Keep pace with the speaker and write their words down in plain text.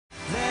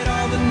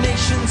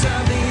nations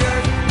of the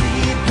earth be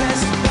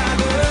blessed by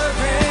the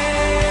rain,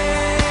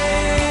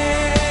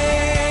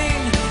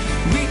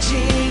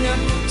 reaching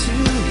up to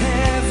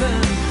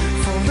heaven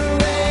for the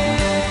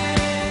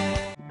rain.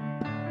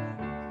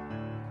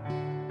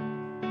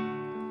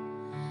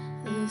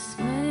 The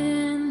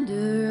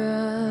splendor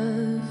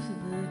of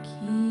the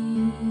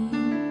King,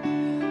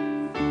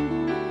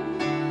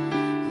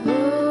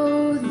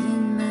 clothed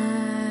in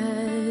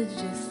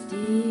majesty,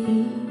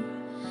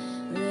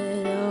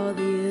 let all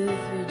the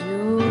earth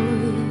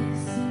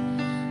rejoice,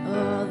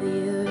 all the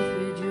earth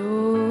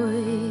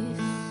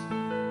rejoice.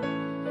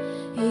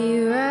 He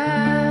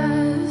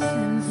wraps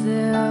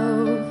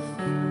himself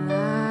in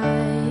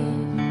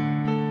light,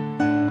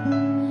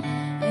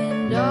 and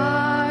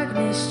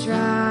darkness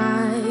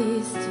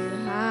tries to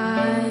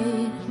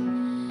hide,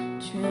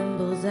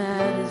 trembles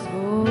at his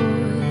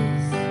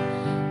voice,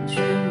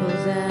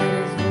 trembles at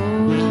his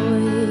voice.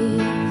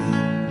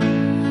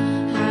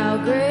 How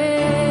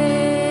great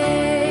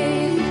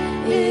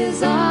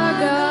is our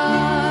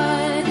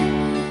God?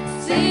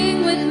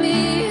 Sing with me,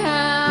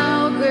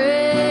 how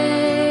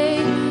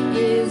great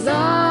is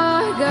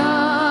our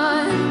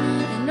God?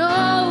 And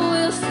oh,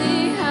 we'll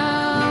see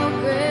how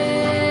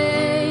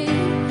great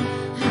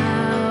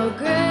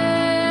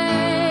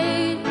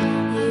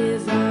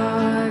is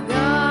our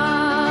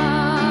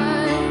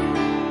God.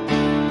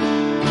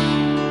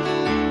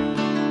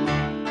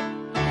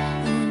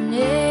 And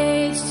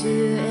age to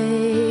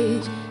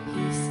age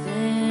he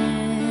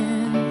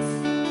stands,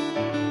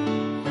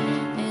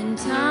 and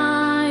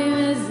time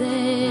is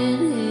in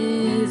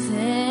his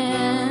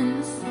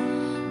hands,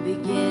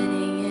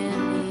 beginning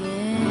and the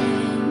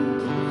end,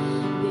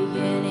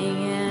 beginning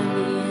and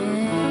the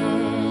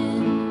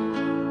end.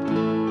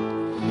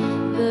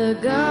 The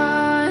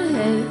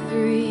Godhead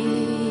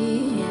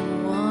three in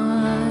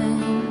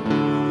one,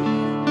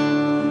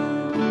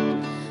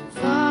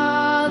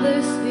 Father,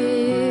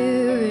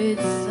 Spirit,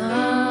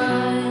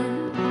 Son,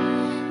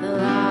 the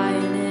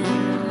Lion and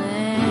the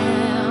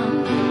Lamb,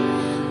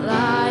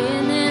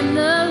 Lion and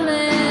the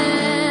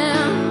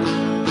Lamb.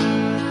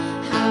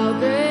 How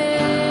great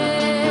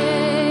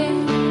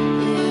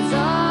is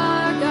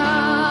our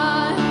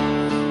God?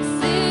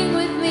 Sing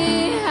with me,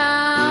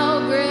 how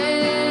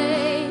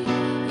great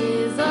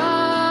is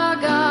our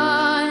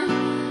God?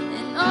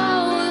 And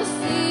oh, we'll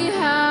see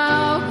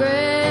how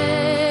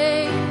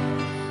great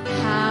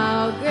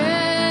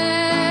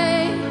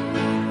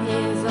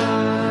is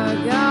our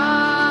God.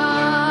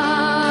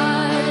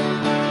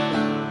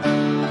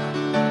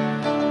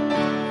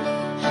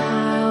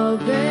 How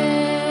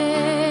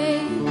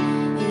great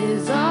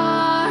is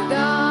our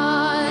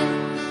God?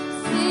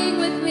 Sing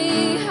with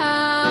me,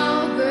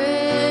 how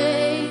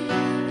great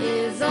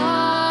is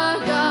our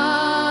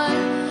God?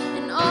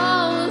 And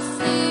all will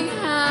sing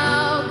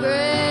how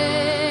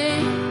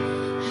great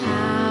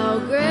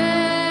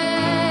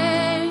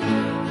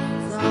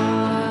is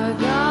our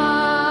God.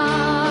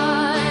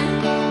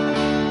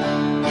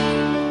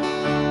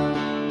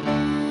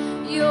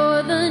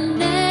 You're the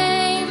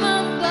name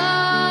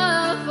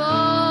above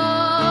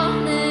all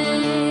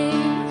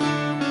names,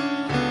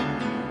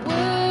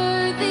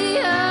 worthy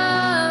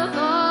of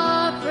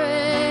our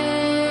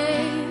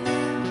praise.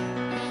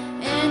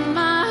 And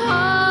my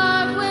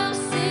heart will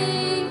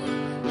sing,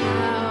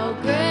 how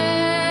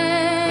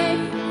great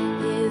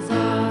is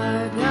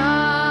our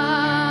God.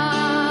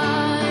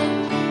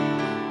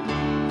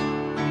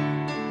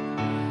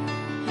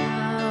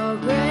 How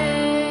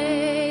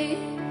great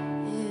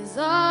is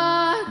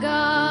our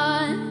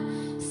God?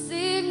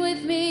 Sing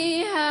with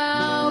me,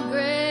 how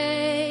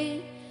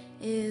great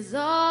is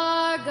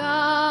our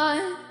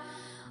God?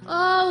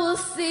 Oh, we'll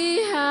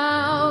see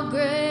how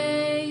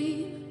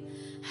great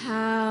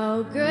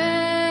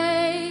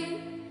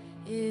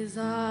is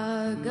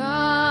our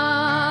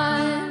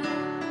God.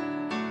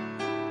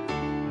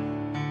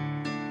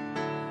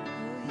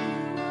 Oh, you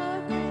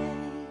are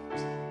great,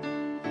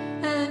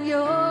 and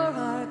you're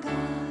our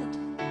God,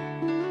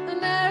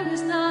 and there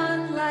is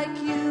none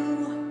like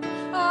you.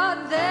 Oh,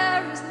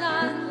 there is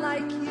none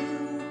like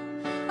you.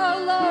 Oh,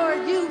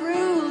 Lord, you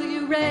rule,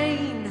 you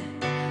reign.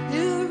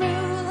 You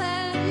rule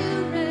and you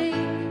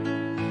reign,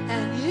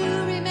 and you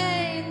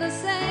remain the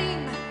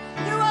same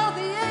through all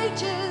the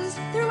ages,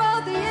 through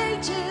all the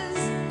ages.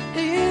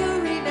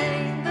 You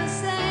remain the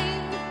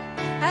same,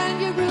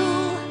 and you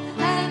rule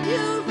and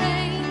you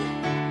reign.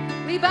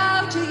 We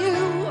bow to you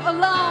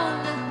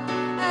alone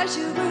as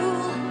you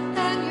rule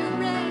and you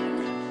reign.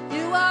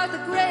 You are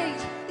the great,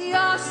 the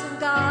awesome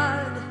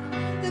God,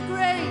 the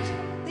great,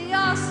 the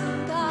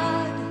awesome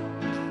God.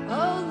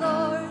 Oh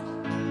Lord,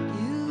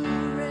 you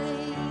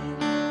reign.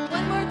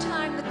 One more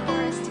time, the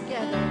chorus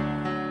together.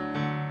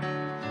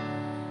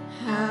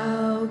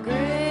 How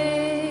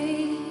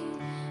great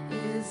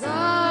is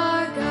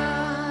our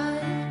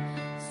God?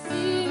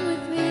 Sing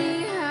with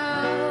me,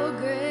 how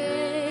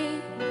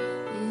great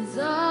is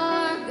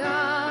our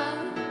God?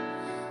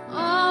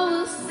 All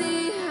will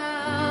see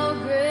how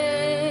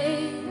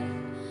great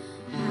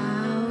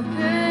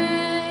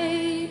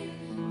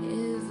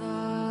is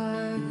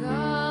our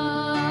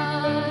God.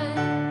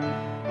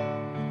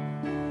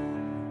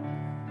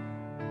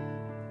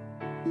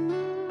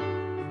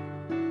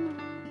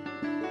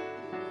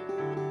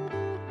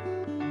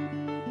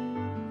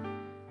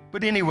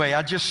 But anyway,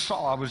 I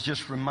was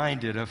just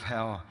reminded of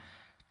how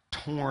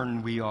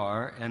torn we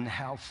are and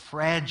how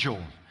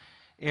fragile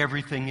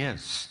everything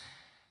is.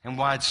 And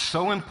why it's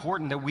so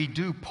important that we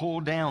do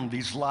pull down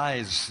these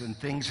lies and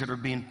things that are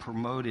being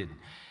promoted.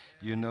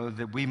 You know,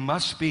 that we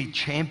must be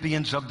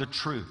champions of the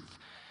truth.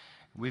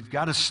 We've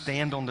got to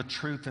stand on the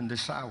truth in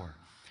this hour.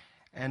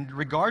 And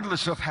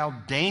regardless of how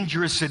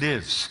dangerous it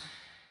is,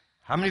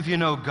 how many of you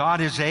know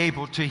God is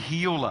able to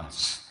heal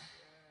us?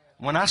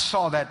 When I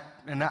saw that,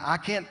 and I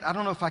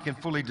don't know if I can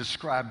fully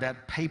describe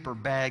that paper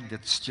bag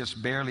that's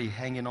just barely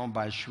hanging on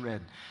by a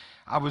shred.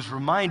 I was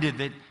reminded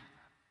that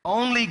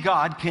only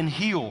God can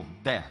heal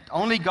that.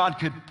 Only God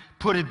could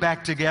put it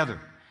back together.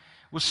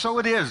 Well, so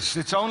it is.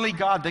 It's only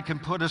God that can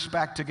put us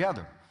back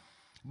together.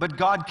 But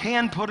God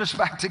can put us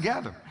back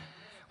together.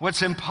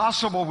 What's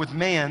impossible with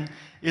man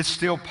is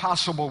still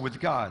possible with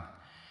God.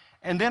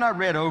 And then I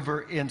read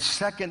over in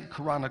 2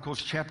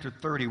 Chronicles chapter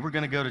 30. We're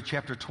going to go to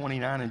chapter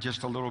 29 in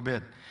just a little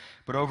bit.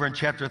 But over in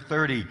chapter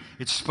 30,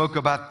 it spoke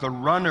about the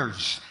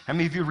runners. How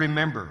many of you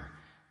remember?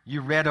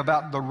 You read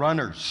about the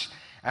runners.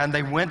 And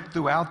they went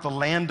throughout the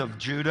land of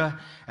Judah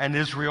and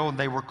Israel, and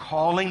they were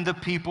calling the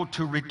people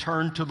to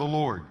return to the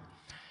Lord.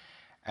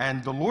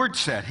 And the Lord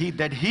said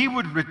that he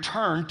would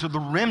return to the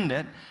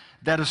remnant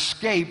that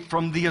escaped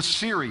from the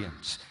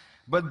Assyrians.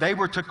 But they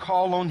were to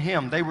call on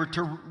him. They were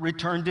to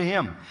return to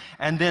him.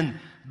 And then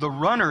the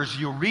runners,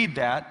 you'll read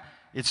that.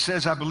 It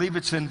says, I believe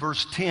it's in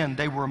verse 10,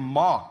 they were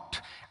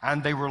mocked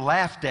and they were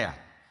laughed at.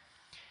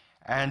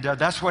 And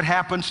that's what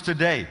happens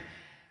today.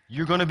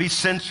 You're going to be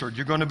censored.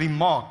 You're going to be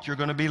mocked. You're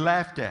going to be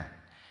laughed at.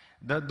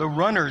 The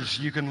runners,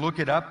 you can look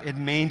it up. It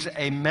means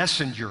a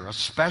messenger, a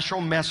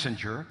special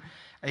messenger,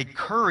 a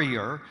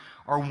courier,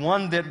 or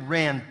one that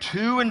ran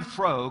to and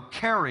fro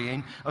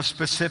carrying a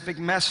specific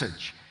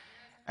message.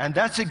 And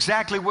that's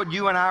exactly what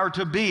you and I are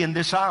to be in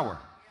this hour.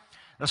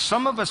 Now,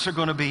 some of us are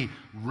going to be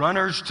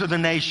runners to the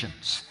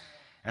nations.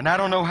 And I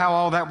don't know how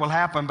all that will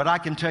happen, but I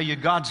can tell you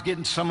God's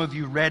getting some of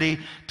you ready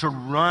to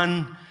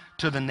run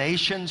to the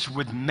nations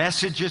with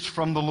messages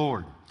from the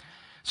Lord.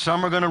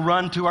 Some are going to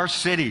run to our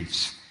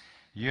cities.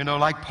 You know,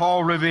 like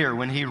Paul Revere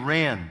when he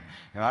ran.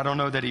 I don't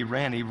know that he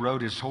ran, he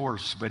rode his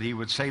horse, but he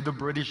would say the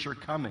British are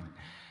coming,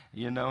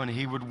 you know, and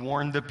he would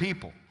warn the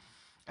people.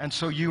 And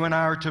so you and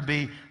I are to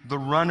be the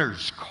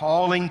runners,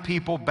 calling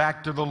people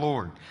back to the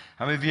Lord.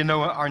 How many of you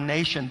know our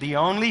nation, the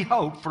only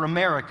hope for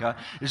America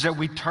is that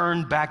we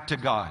turn back to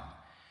God.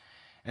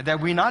 And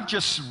that we not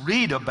just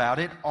read about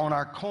it on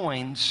our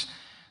coins,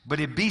 but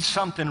it be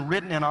something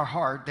written in our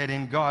heart that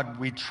in God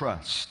we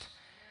trust.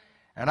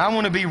 And I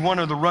want to be one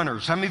of the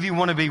runners. How many of you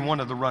want to be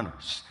one of the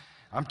runners?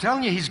 I'm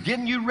telling you, he's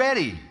getting you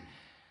ready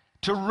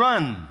to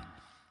run.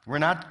 We're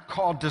not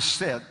called to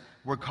sit,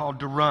 we're called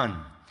to run.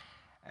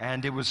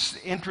 And it was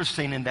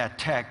interesting in that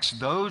text,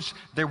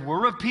 there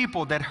were a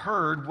people that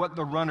heard what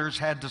the runners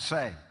had to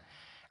say.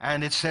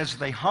 And it says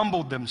they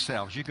humbled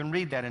themselves. You can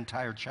read that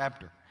entire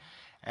chapter.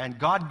 And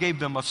God gave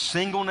them a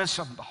singleness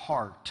of the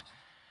heart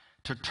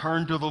to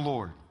turn to the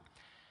Lord.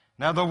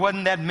 Now, there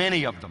wasn't that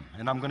many of them,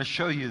 and I'm going to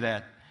show you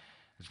that.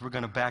 As we're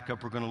going to back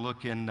up, we're going to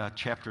look in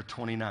chapter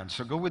 29.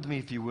 So go with me,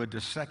 if you would,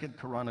 to 2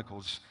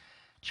 Chronicles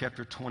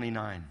chapter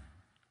 29.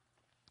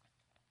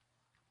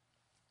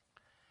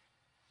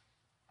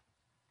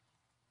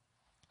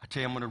 I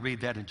tell you, I'm going to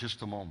read that in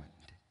just a moment.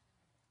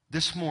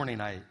 This morning,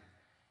 I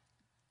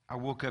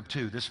woke up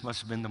too. This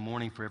must have been the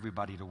morning for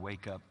everybody to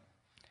wake up.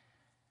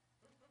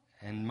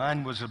 And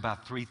mine was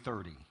about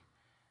 3:30.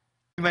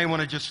 You may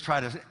want to just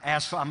try to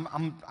ask.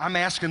 I'm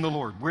asking the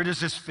Lord, where does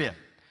this fit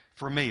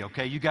for me?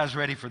 Okay, you guys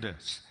ready for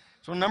this?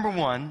 So number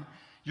one,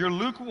 you're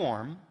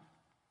lukewarm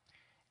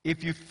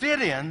if you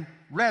fit in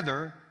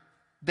rather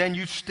than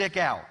you stick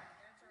out.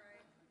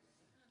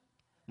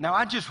 Now,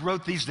 I just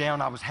wrote these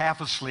down. I was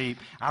half asleep.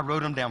 I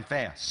wrote them down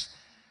fast.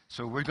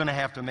 So we're going to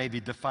have to maybe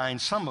define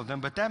some of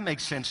them, but that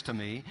makes sense to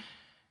me.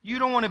 You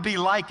don't want to be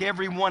like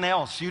everyone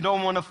else. You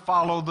don't want to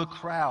follow the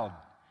crowd.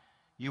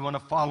 You want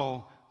to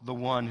follow the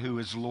one who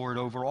is Lord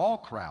over all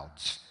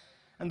crowds.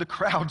 And the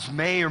crowds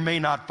may or may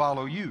not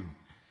follow you.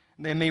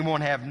 They may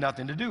want to have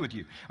nothing to do with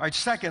you. All right,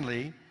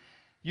 secondly,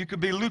 you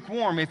could be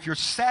lukewarm if you're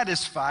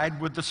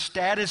satisfied with the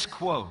status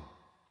quo.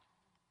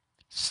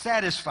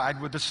 Satisfied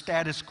with the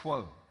status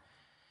quo.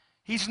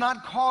 He's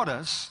not called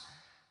us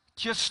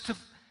just to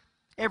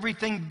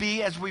everything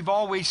be as we've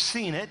always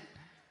seen it,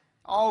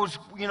 always,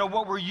 you know,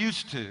 what we're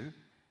used to,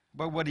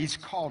 but what he's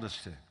called us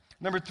to.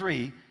 Number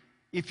three,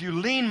 if you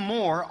lean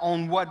more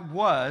on what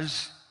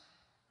was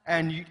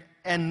and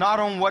not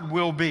on what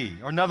will be,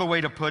 or another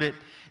way to put it,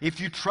 if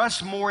you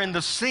trust more in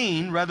the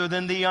seen rather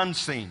than the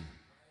unseen.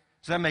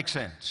 Does that make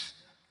sense?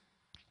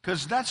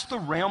 Because that's the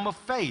realm of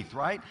faith,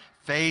 right?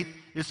 Faith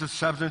is the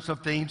substance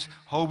of things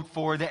hoped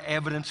for, the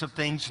evidence of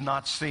things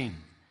not seen.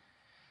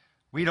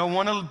 We don't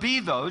want to be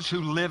those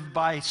who live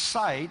by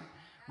sight.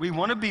 We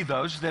want to be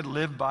those that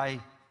live by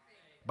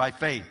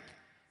faith.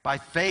 By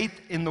faith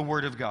in the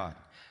Word of God.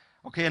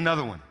 Okay,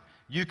 another one.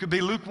 You could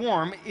be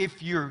lukewarm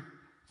if you're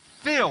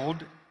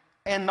filled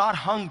and not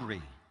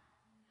hungry.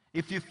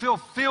 If you feel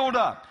filled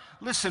up,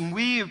 listen,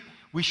 we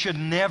should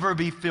never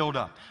be filled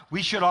up.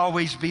 We should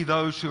always be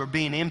those who are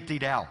being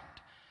emptied out.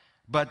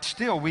 But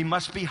still, we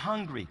must be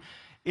hungry.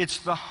 It's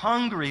the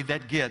hungry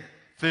that get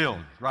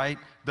filled, right?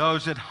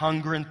 Those that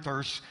hunger and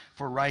thirst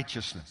for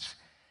righteousness.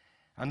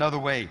 Another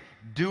way,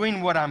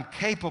 doing what I'm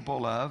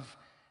capable of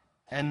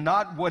and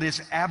not what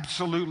is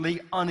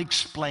absolutely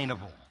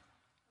unexplainable.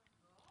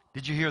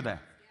 Did you hear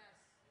that?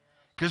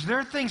 Because there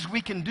are things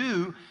we can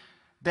do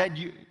that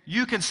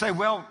you can say,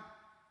 well,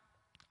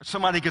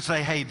 somebody could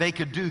say, hey, they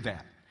could do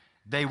that.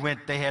 They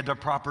had the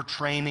proper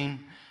training,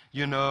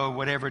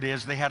 whatever it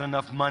is, they had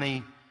enough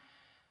money.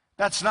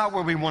 That's not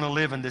where we want to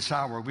live in this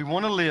hour. We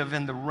want to live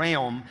in the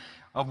realm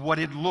of what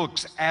it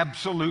looks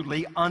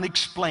absolutely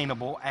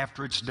unexplainable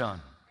after it's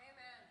done.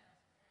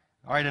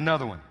 Amen. All right,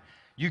 another one.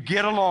 You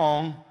get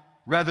along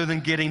rather than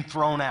getting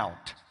thrown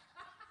out.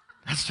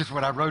 That's just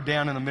what I wrote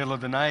down in the middle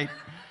of the night.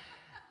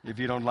 If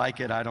you don't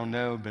like it, I don't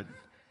know, but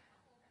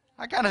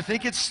I kind of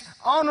think it's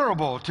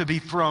honorable to be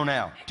thrown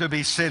out, to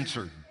be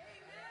censored.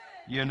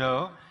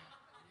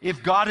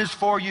 If God is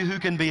for you, who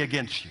can be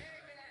against you?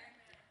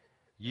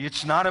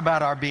 It's not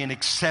about our being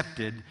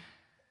accepted.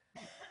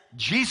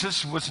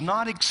 Jesus was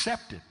not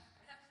accepted.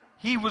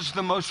 He was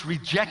the most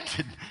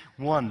rejected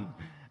one,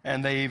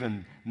 and they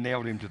even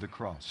nailed him to the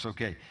cross.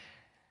 Okay.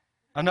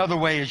 Another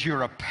way is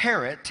you're a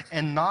parrot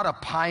and not a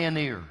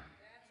pioneer.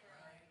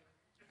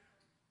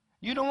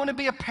 You don't want to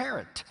be a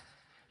parrot.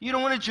 You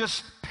don't want to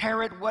just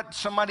parrot what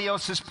somebody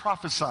else is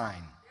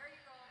prophesying.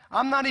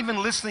 I'm not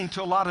even listening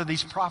to a lot of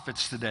these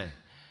prophets today.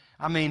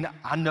 I mean,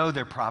 I know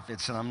they're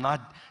prophets, and I'm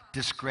not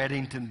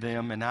discrediting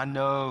them, and I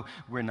know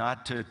we're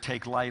not to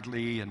take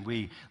lightly, and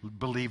we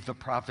believe the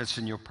prophets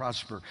and you'll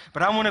prosper.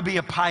 But I want to be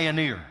a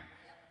pioneer.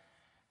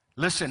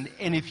 Listen,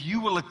 and if you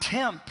will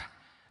attempt,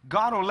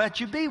 God will let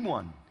you be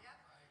one.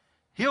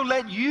 He'll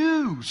let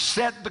you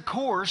set the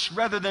course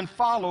rather than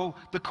follow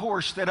the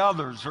course that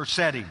others are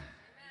setting.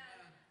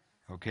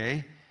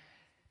 Okay?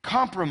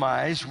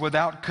 Compromise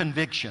without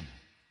conviction.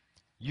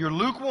 You're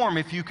lukewarm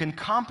if you can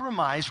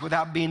compromise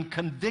without being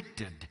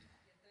convicted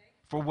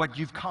for what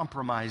you've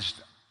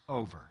compromised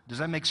over. Does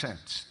that make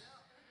sense?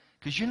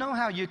 Because you know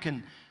how you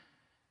can,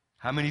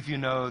 how many of you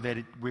know that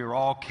we're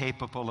all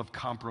capable of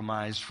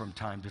compromise from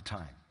time to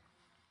time?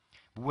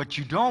 What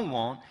you don't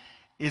want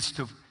is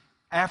to,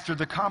 after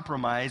the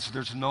compromise,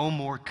 there's no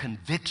more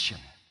conviction.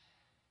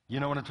 You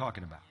know what I'm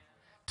talking about?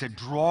 To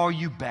draw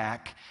you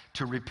back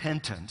to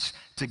repentance,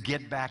 to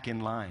get back in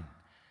line.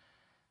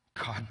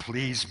 God,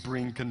 please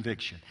bring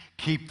conviction.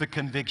 Keep the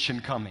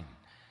conviction coming.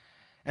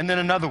 And then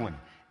another one,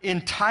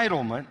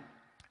 entitlement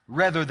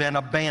rather than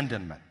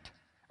abandonment.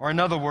 Or in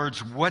other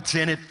words, what's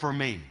in it for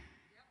me?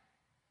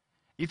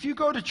 If you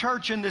go to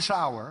church in this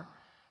hour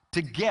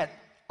to get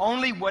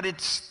only what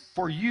it's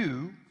for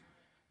you,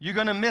 you're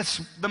going to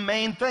miss the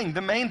main thing.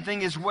 The main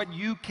thing is what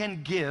you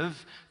can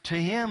give to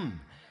Him.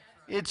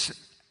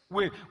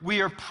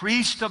 We are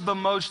priests of the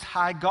Most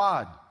High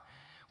God.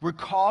 We're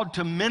called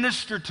to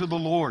minister to the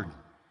Lord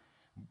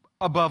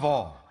above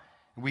all.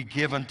 We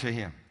give unto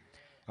Him.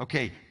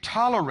 Okay,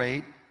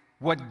 tolerate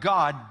what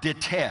God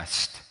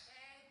detests.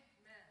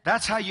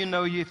 That's how you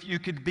know if you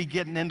could be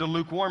getting into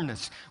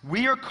lukewarmness.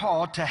 We are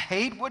called to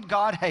hate what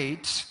God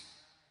hates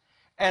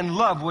and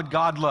love what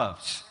God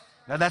loves.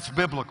 Now that's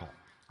biblical.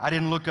 I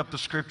didn't look up the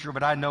scripture,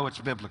 but I know it's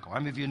biblical. How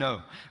many of you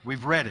know?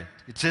 We've read it.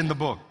 It's in the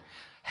book.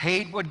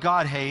 Hate what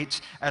God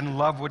hates and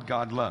love what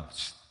God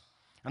loves.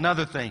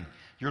 Another thing,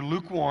 you're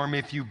lukewarm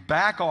if you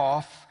back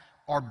off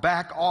or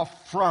back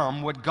off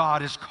from what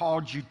God has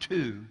called you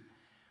to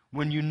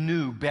when you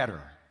knew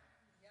better.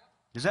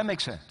 Does that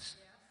make sense?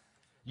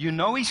 You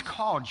know He's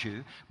called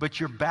you, but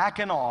you're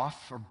backing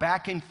off or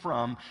backing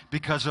from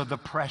because of the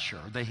pressure,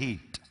 the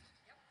heat.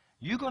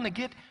 You're going to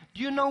get,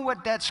 do you know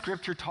what that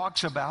scripture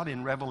talks about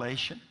in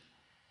Revelation?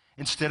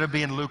 Instead of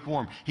being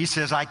lukewarm, He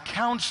says, I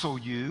counsel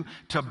you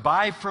to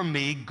buy from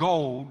me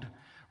gold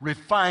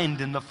refined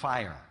in the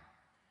fire.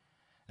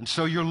 And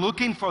so you're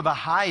looking for the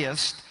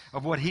highest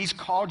of what He's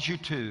called you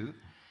to,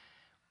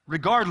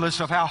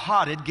 regardless of how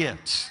hot it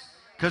gets,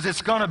 because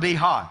it's going to be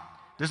hot.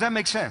 Does that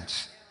make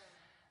sense?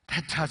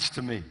 That touched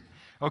to me.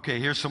 Okay,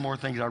 here's some more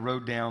things I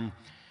wrote down.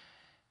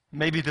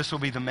 Maybe this will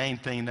be the main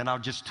thing, then I'll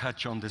just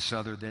touch on this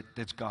other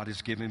that God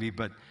has given me.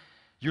 But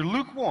you're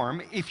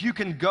lukewarm if you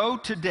can go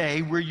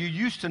today where you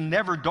used to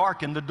never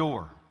darken the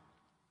door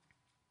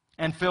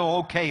and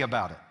feel okay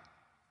about it.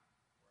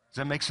 Does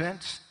that make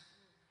sense?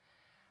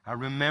 I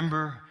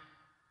remember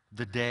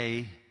the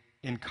day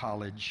in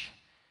college.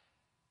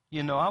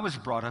 You know, I was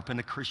brought up in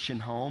a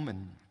Christian home,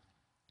 and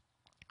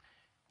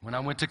when I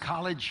went to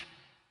college,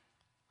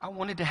 I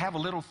wanted to have a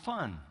little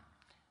fun.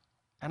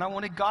 And I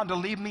wanted God to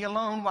leave me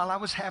alone while I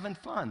was having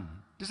fun.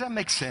 Does that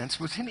make sense?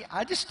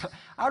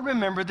 I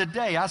remember the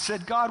day I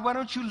said, God, why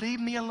don't you leave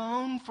me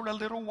alone for a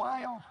little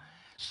while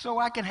so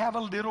I can have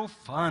a little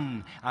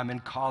fun? I'm in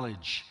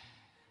college.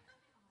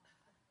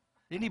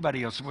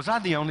 Anybody else? Was I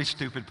the only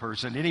stupid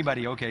person?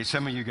 Anybody? Okay,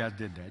 some of you guys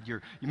did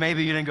that.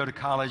 Maybe you didn't go to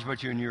college,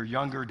 but you're in your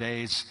younger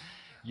days,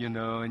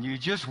 and you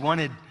just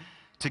wanted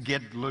to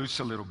get loose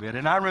a little bit.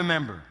 And I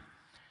remember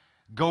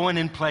going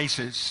in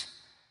places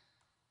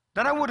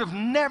that I would have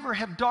never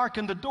have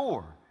darkened the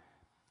door.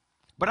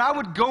 But I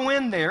would go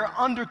in there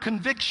under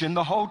conviction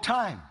the whole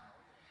time.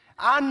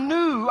 I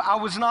knew I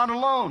was not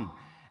alone.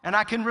 And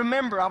I can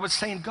remember I was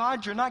saying,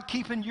 God, you're not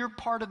keeping your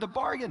part of the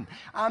bargain.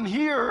 I'm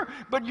here,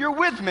 but you're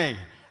with me.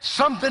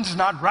 Something's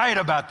not right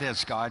about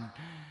this, God.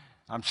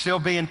 I'm still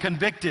being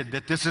convicted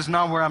that this is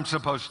not where I'm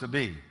supposed to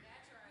be.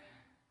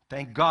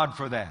 Thank God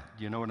for that.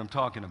 You know what I'm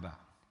talking about.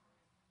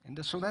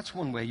 And so that's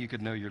one way you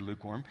could know you're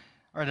lukewarm.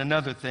 All right,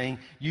 another thing,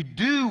 you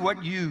do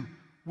what you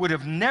would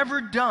have never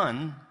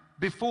done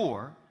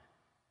before,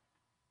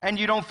 and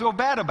you don't feel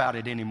bad about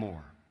it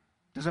anymore.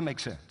 Does that make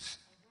sense?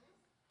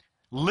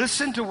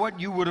 Listen to what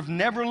you would have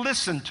never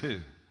listened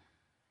to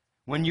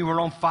when you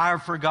were on fire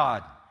for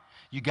God.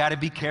 You got to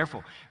be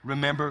careful.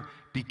 Remember,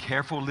 be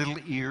careful, little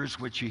ears,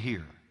 what you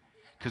hear.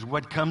 Because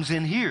what comes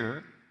in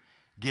here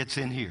gets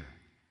in here.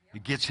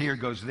 It gets here,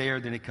 goes there,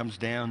 then it comes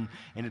down,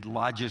 and it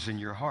lodges in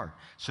your heart.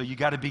 So you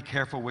got to be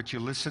careful what you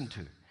listen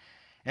to.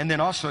 And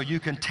then also, you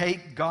can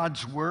take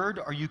God's word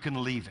or you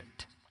can leave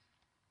it.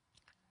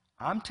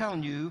 I'm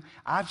telling you,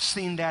 I've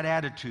seen that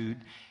attitude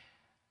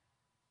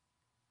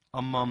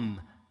among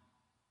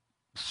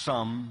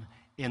some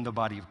in the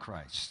body of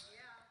Christ.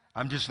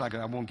 I'm just not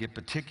going to, I won't get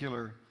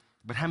particular,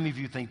 but how many of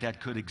you think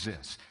that could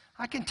exist?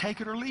 I can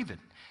take it or leave it.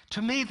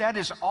 To me, that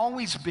has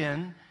always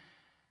been,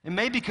 and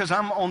maybe because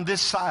I'm on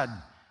this side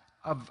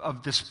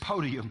of this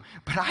podium,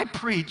 but I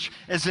preach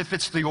as if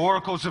it's the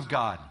oracles of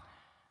God.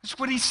 That's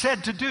what he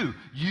said to do.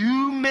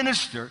 You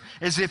minister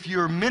as if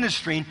you're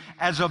ministering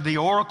as of the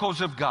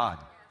oracles of God.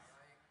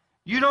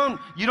 You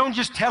don't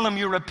just tell them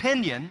your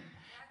opinion.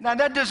 Now,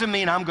 that doesn't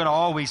mean I'm going to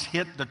always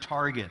hit the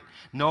target.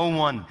 No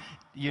one,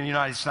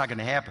 it's not going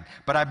to happen.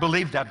 But I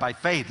believe that by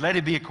faith. Let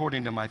it be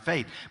according to my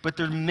faith. But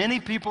there are many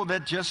people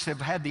that just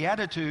have had the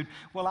attitude,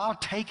 well, I'll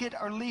take it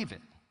or leave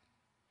it.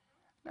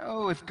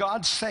 No, if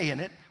God's saying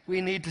it,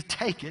 we need to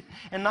take it.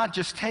 And not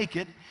just take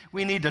it,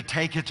 we need to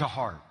take it to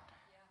heart.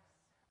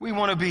 We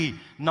want to be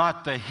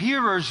not the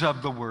hearers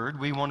of the word,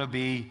 we want to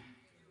be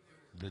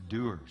the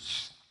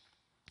doers.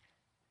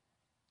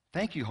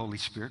 Thank you, Holy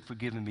Spirit, for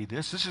giving me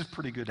this. This is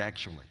pretty good,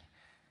 actually.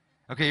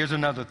 Okay, here's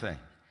another thing.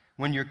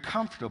 When you're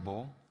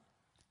comfortable,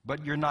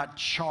 but you're not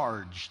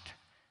charged.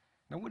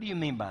 Now, what do you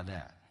mean by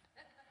that?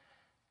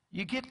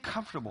 You get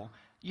comfortable.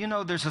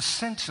 There's a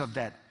sense of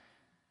that.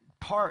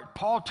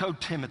 Paul told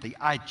Timothy,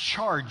 I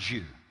charge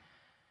you.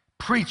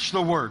 Preach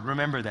the word.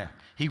 Remember that.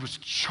 He was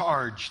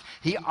charged.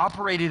 He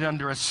operated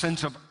under a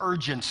sense of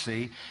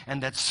urgency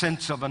and that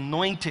sense of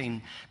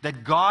anointing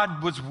that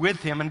God was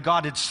with him and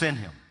God had sent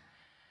him.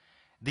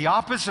 The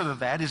opposite of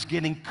that is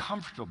getting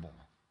comfortable,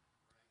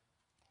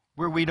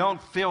 where we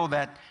don't feel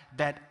that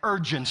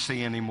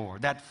urgency anymore,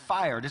 that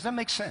fire. Does that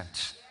make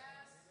sense?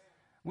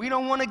 We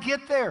don't want to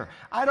get there.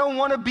 I don't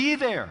want to be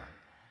there.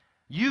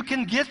 You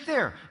can get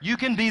there. You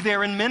can be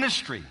there in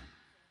ministry.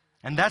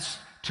 And that's,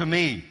 to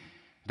me,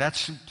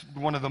 that's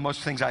one of the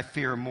most things I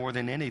fear more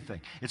than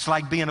anything. It's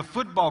like being a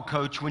football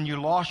coach when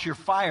you lost your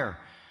fire.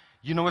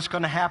 You know what's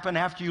going to happen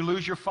after you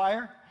lose your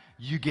fire?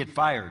 You get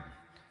fired.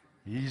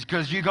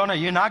 Because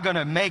you're not going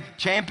to make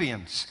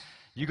champions.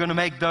 You're going to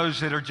make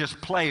those that are just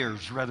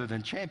players rather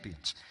than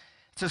champions.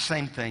 It's the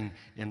same thing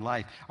in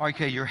life.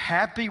 Okay, you're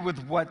happy with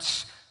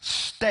what's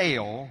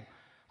stale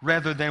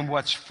rather than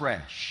what's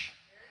fresh.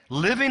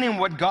 Living in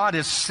what God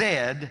has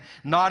said,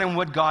 not in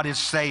what God is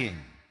saying.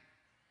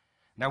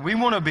 Now, we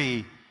want to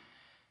be,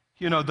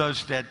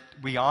 those that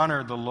we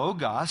honor the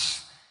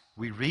Logos.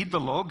 We read the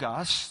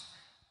Logos,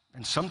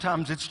 and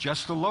sometimes it's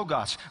just the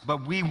Logos.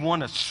 But we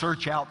want to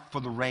search out for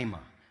the Rhema.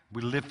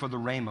 We live for the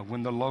Rhema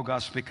when the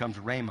Logos becomes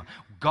Rhema.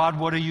 God,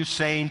 what are you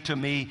saying to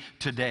me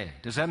today?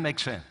 Does that make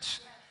sense?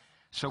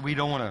 So we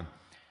don't want to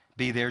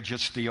be there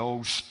just the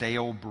old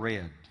stale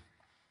bread.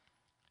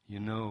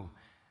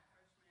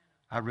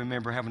 I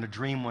remember having a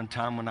dream one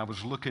time when I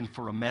was looking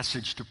for a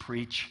message to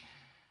preach.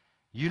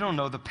 You don't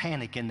know the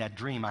panic in that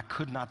dream. I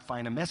could not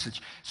find a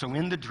message. So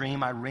in the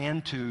dream, I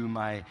ran to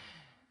my,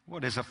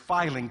 a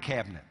filing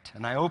cabinet.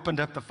 And I opened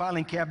up the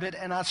filing cabinet,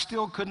 and I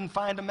still couldn't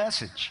find a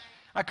message.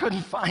 I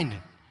couldn't find it.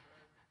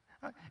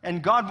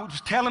 And God was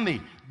telling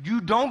me,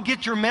 you don't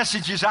get your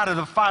messages out of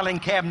the filing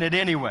cabinet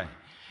anyway.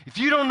 If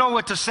you don't know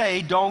what to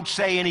say, don't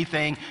say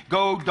anything.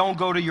 Don't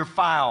go to your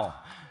file.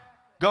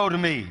 Go to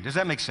me. Does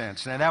that make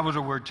sense? Now, that was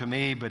a word to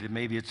me, but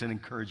maybe it's an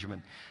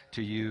encouragement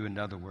to you, in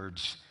other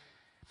words.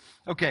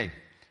 Okay,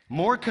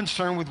 more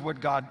concerned with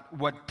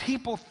what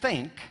people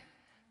think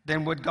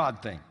than what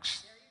God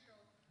thinks.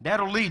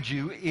 That'll lead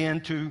you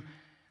into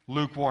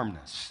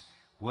lukewarmness.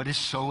 What does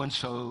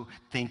so-and-so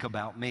think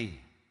about me?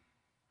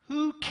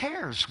 Who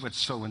cares what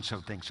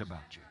so-and-so thinks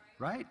about you,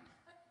 right?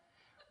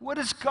 What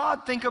does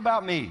God think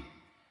about me?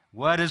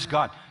 What is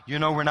God?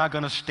 We're not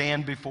going to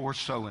stand before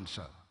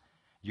so-and-so.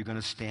 You're going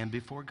to stand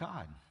before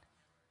God.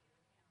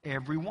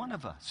 Every one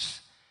of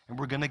us. And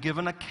we're going to give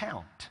an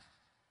account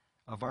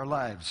of our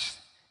lives.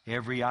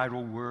 Every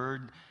idle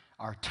word,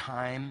 our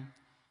time,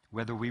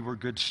 whether we were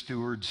good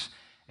stewards,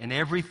 and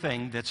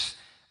everything that's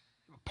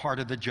part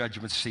of the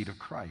judgment seat of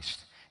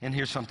Christ. And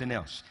here's something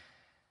else.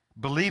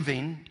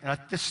 Believing, and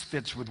this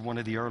fits with one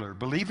of the earlier,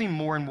 believing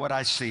more in what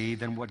I see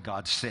than what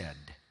God said.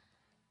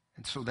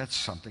 And so that's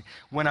something.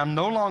 When I'm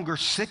no longer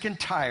sick and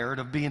tired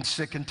of being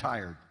sick and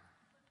tired.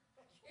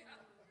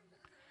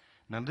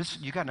 Now this,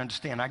 you got to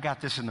understand, I got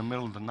this in the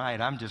middle of the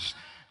night. I'm just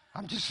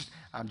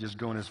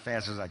going as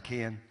fast as I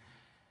can.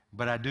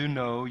 But I do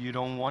know you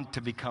don't want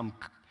to become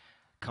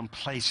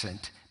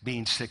complacent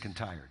being sick and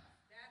tired.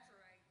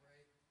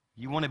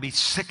 You want to be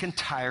sick and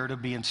tired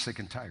of being sick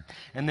and tired.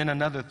 And then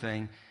another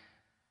thing,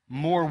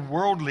 more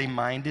worldly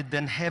minded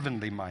than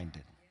heavenly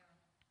minded.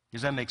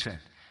 Does that make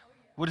sense?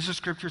 What does the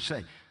scripture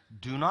say?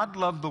 Do not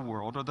love the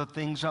world or the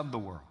things of the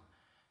world.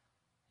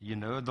 You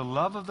know, the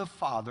love of the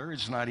Father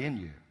is not in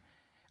you.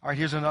 All right,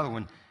 here's another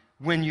one.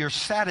 When you're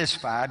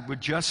satisfied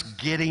with just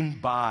getting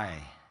by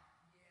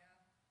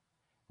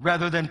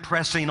rather than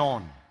pressing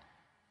on.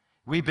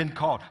 We've been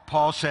called.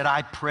 Paul said,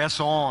 I press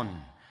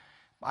on.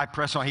 I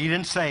press on. He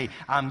didn't say,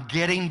 I'm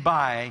getting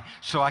by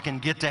so I can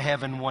get to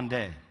heaven one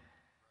day.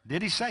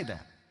 Did he say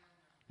that?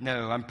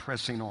 No, I'm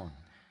pressing on.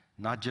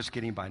 Not just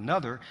getting by.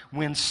 Another,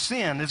 when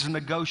sin is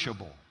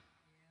negotiable.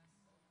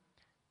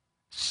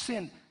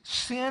 Sin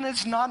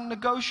is not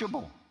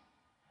negotiable.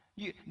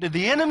 Did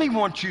the enemy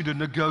want you to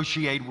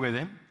negotiate with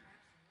him?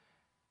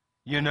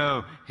 You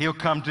know, he'll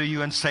come to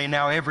you and say,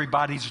 now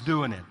everybody's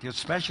doing it,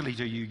 especially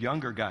to you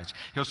younger guys.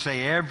 He'll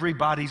say,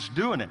 everybody's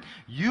doing it.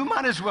 You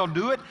might as well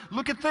do it.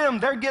 Look at them.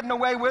 They're getting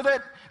away with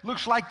it.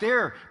 Looks like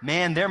they're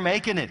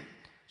making it.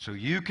 So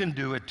you can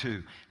do it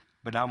too.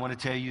 But I want to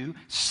tell you,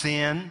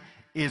 sin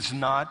is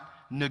not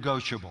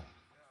negotiable.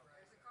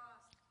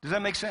 Does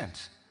that make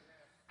sense?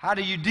 How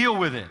do you deal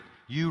with it?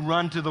 You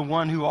run to the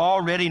one who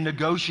already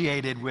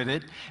negotiated with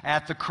it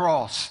at the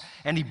cross.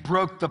 And he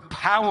broke the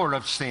power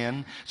of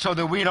sin so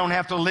that we don't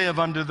have to live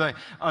under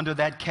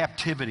that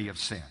captivity of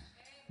sin.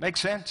 Make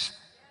sense?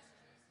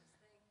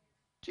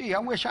 Gee, I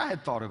wish I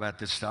had thought about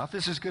this stuff.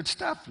 This is good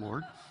stuff,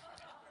 Lord.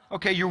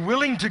 Okay, you're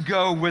willing to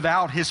go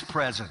without his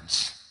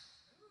presence.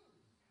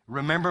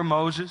 Remember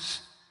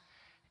Moses?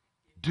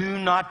 Do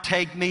not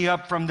take me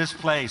up from this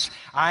place.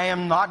 I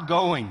am not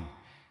going.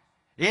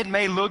 It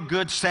may look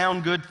good,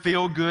 sound good,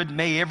 feel good,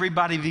 may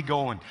everybody be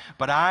going,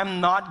 but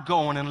I'm not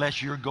going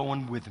unless you're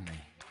going with me.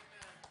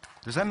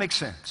 Does that make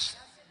sense?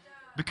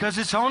 Because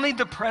it's only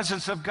the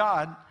presence of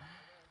God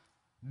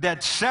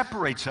that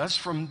separates us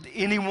from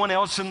anyone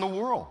else in the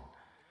world.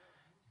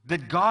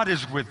 That God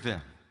is with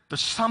them.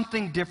 There's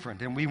something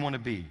different, and we want to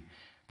be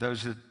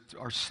those that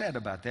are said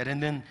about that.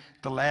 And then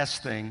the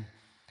last thing,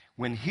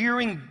 when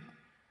hearing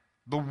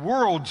the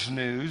world's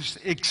news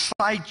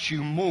excites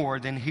you more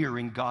than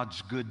hearing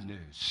God's good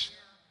news,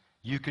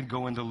 you can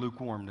go into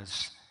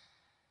lukewarmness.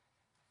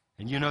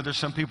 And you know there's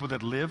some people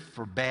that live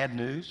for bad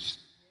news.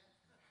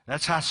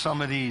 That's how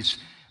some of these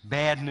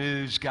bad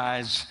news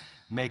guys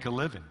make a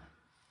living.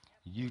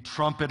 You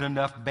trumpet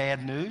enough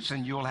bad news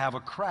and you'll have a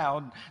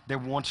crowd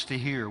that wants to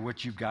hear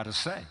what you've got to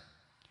say.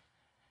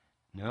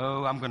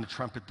 No, I'm going to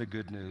trumpet the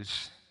good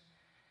news.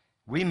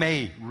 We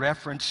may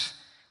reference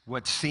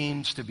what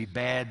seems to be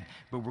bad,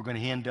 but we're going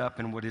to end up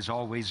in what is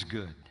always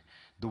good.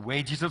 The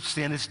wages of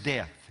sin is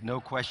death, no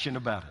question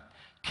about it.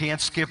 Can't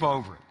skip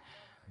over it.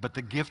 But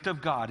the gift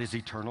of God is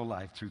eternal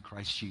life through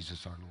Christ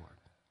Jesus our Lord.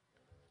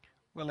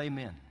 Well,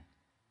 amen.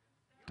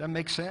 Does that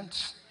make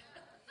sense?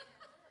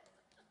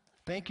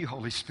 Thank you,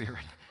 Holy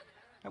Spirit.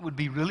 That would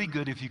be really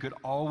good if you could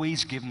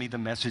always give me the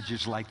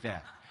messages like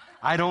that.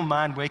 I don't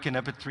mind waking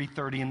up at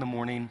 3:30 in the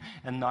morning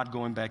and not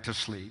going back to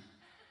sleep.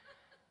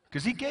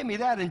 Because he gave me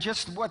that in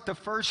just, the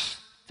first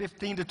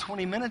 15 to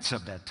 20 minutes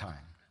of that time.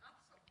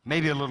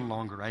 Maybe a little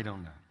longer, I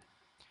don't know.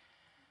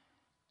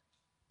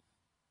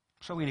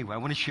 So anyway, I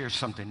want to share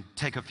something.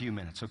 Take a few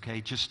minutes,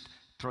 okay? Just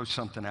throw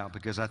something out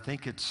because I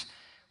think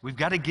we've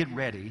got to get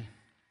ready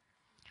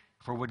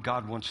for what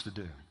God wants to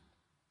do.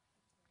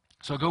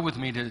 So go with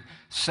me to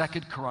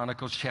 2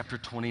 Chronicles chapter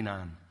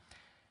 29.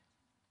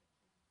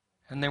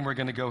 And then we're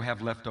going to go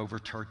have leftover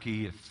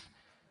turkey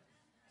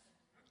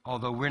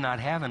although we're not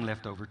having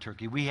leftover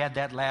turkey. We had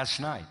that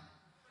last night.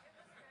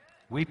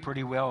 We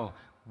pretty well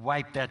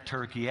wiped that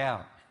turkey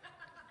out.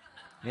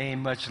 There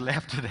ain't much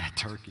left of that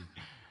turkey,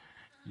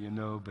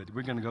 but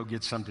we're going to go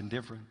get something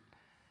different.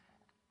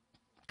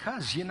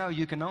 Because,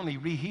 you can only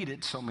reheat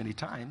it so many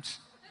times.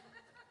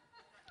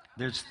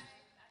 But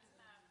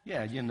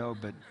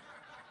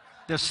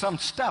there's some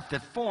stuff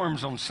that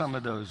forms on some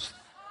of those.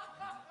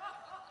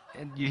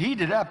 And you heat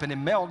it up and it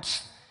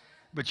melts,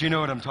 but you know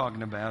what I'm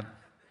talking about.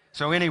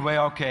 So anyway,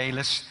 okay,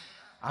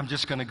 I'm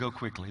just going to go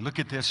quickly. Look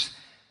at this.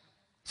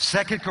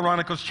 2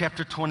 Chronicles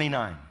chapter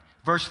 29,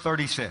 verse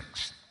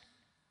 36.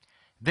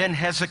 Then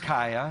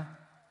Hezekiah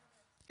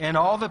and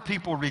all the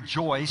people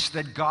rejoiced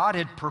that God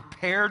had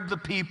prepared the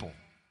people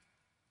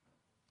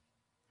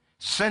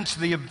since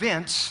the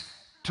events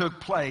took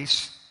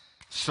place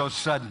so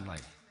suddenly.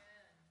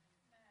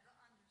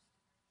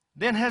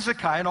 Then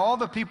Hezekiah and all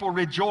the people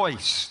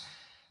rejoiced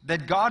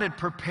that God had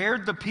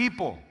prepared the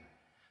people.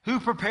 Who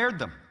prepared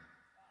them?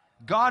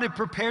 God had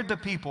prepared the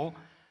people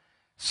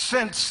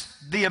since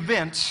the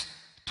events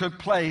took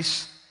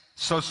place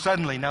So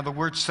suddenly, now the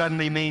word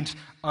suddenly means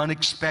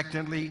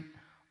unexpectedly,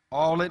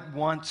 all at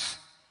once,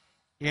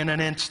 in an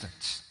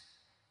instant.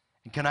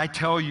 And can I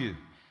tell you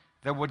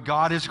that what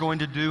God is going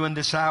to do in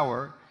this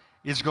hour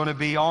is going to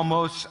be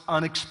almost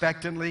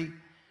unexpectedly,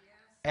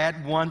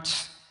 at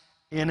once,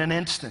 in an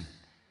instant.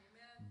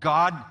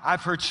 God,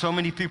 I've heard so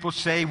many people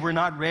say we're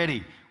not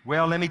ready.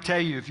 Well, let me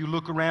tell you, if you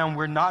look around,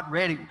 we're not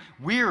ready.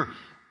 We're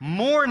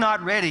more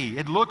not ready,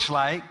 it looks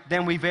like,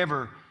 than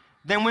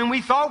when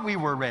we thought we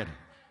were ready,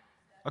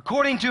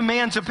 according to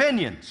man's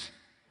opinions.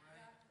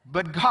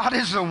 But God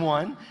is the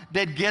one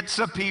that gets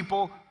the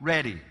people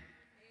ready.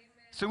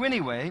 So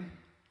anyway,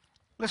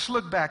 let's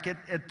look back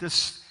at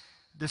this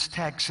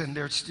text and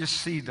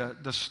just see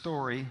the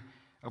story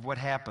of what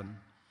happened.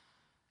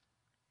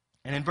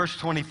 And in verse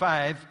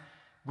 25,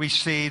 we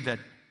see that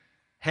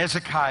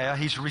Hezekiah,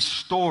 he's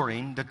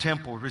restoring the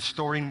temple,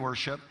 restoring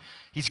worship.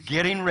 He's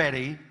getting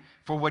ready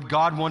for what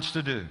God wants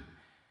to do.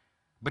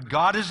 But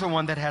God is the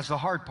one that has the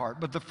hard part.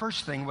 But the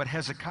first thing what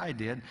Hezekiah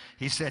did,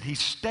 he said he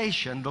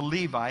stationed the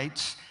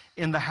Levites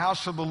in the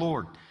house of the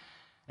Lord.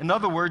 In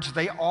other words,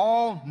 they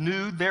all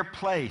knew their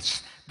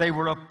place. They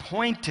were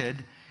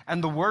appointed,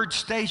 and the word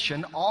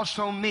station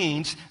also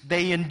means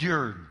they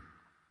endured.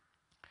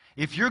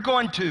 If you're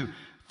going to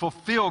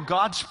fulfill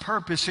God's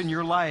purpose in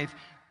your life,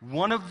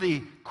 one of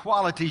the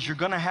qualities you're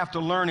going to have to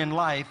learn in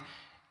life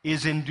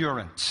is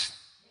endurance.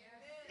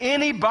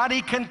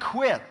 Anybody can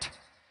quit.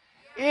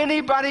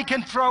 Anybody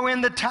can throw in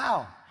the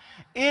towel.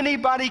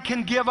 Anybody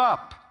can give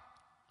up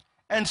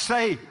and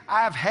say,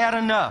 I've had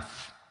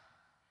enough.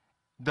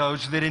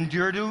 Those that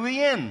endure to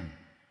the end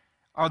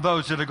are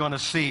those that are going to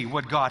see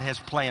what God has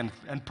planned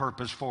and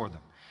purpose for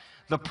them.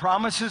 The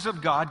promises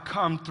of God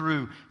come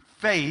through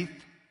faith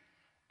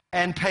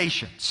and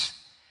patience,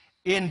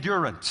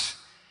 endurance.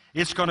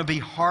 It's going to be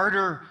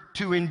harder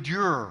to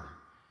endure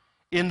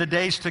in the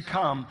days to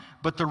come,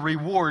 but the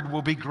reward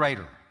will be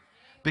greater.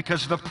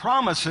 Because the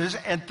promises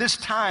at this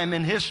time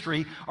in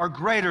history are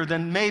greater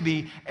than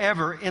maybe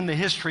ever in the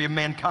history of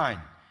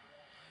mankind.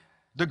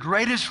 The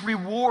greatest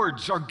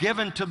rewards are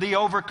given to the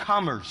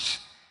overcomers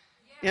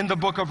in the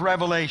book of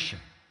Revelation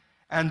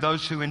and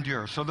those who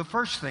endure. So the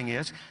first thing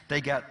is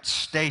they got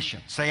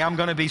stationed. Say, I'm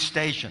going to be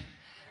stationed.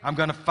 I'm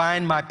going to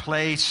find my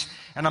place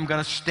and I'm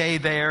going to stay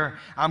there.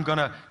 I'm going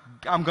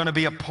to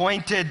be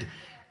appointed,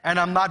 and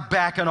I'm not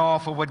backing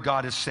off of what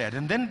God has said.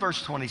 And then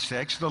verse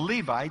 26, the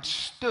Levites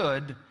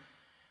stood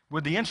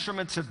with the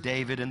instruments of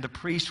David and the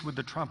priests with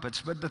the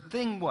trumpets. But the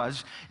thing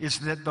is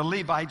that the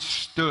Levites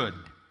stood.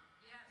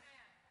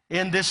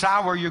 In this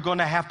hour, you're going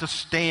to have to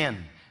stand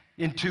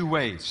in two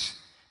ways.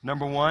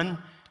 Number one,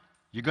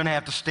 you're going to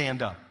have to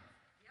stand up.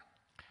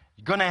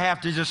 You're going to have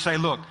to just say,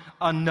 look,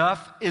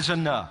 enough is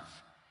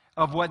enough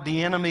of what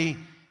the enemy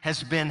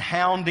has been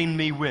hounding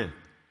me with.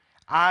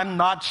 I'm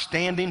not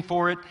standing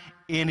for it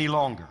any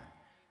longer.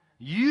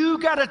 You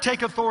got to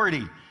take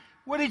authority.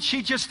 What did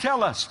she just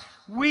tell us?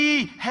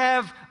 We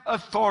have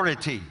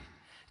authority.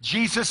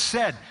 Jesus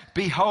said,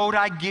 behold,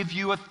 I give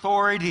you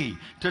authority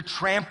to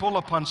trample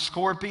upon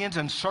scorpions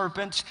and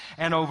serpents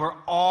and over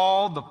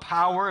all the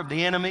power of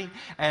the enemy,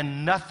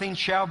 and nothing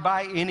shall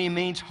by any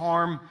means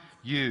harm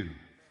you.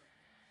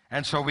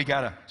 And so we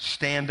got to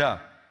stand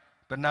up.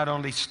 But not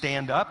only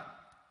stand up,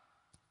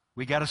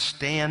 we got to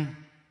stand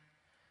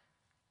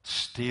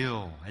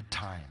still at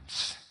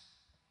times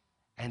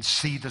and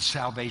see the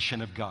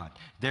salvation of God.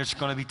 There's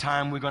going to be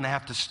time we're going to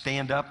have to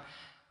stand up,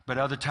 but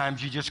other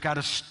times you just got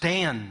to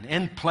stand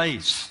in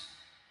place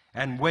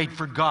and wait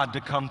for God to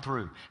come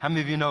through. How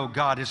many of you know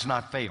God has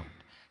not failed?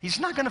 He's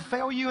not going to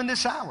fail you in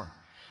this hour.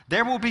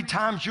 There will be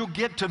times you'll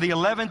get to the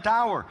 11th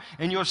hour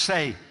and you'll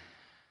say,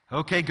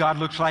 okay, God,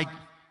 looks like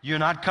you're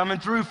not coming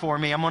through for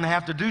me. I'm going to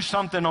have to do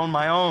something on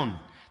my own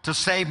to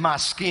save my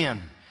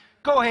skin.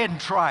 Go ahead and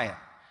try it.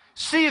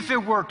 See if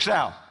it works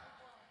out.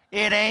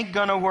 It ain't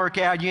going to work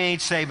out. You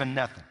ain't saving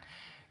nothing.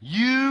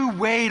 You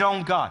wait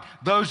on God.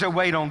 Those that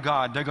wait on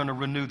God, they're going to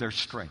renew their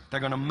strength.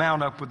 They're going to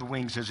mount up with the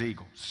wings as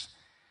eagles.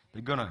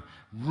 They're going to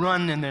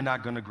run and they're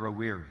not going to grow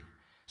weary.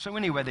 So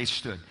anyway, they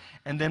stood.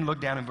 And then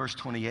look down in verse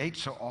 28.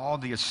 So all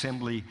the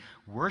assembly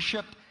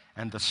worshiped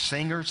and the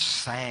singers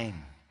sang.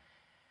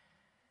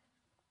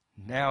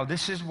 Now,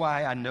 this is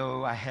why I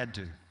know I had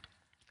to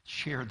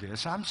share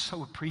this. I'm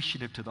so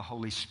appreciative to the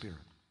Holy Spirit.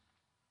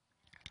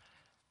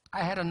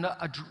 I had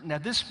now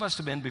this must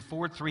have been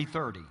before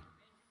 3:30.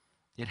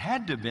 It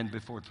had to have been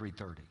before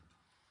 3:30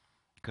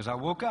 because I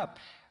woke up,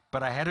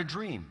 but I had a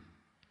dream.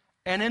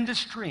 And in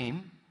this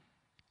dream,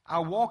 I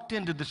walked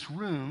into this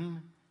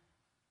room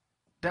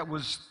that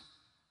was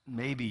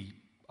maybe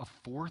a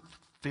fourth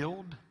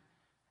filled,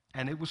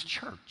 and it was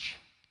church.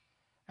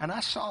 And I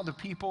saw the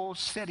people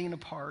sitting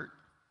apart.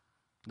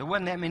 There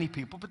wasn't that many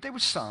people, but there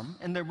was some,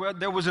 and there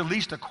was at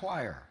least a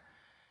choir.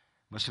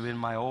 Must have been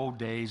my old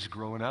days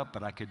growing up,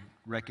 but I could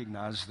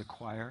recognize the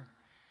choir.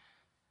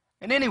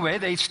 And anyway,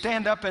 they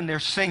stand up and they're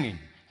singing.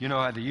 You know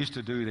how they used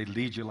to do, they'd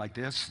lead you like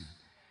this. And,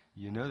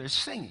 you know, they're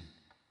singing.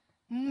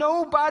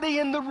 Nobody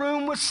in the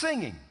room was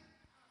singing.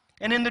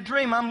 And in the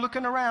dream, I'm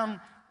looking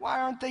around, why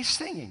aren't they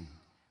singing?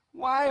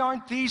 Why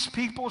aren't these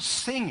people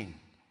singing?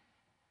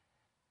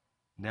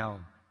 Now,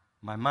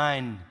 my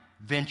mind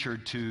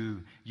ventured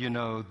to,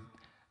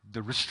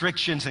 the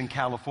restrictions in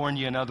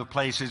California and other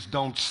places.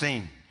 Don't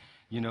sing.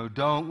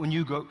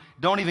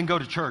 Don't even go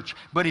to church.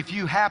 But if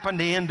you happen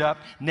to end up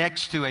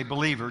next to a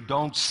believer,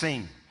 don't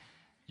sing.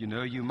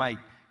 You might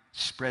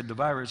spread the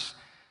virus.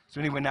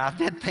 So anyway, now I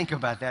did think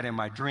about that in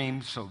my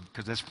dreams,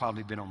 because that's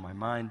probably been on my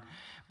mind.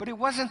 But it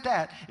wasn't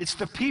that. It's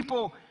the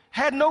people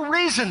had no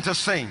reason to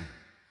sing.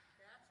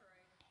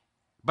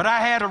 But I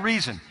had a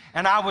reason,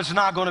 and I was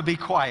not going to be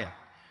quiet.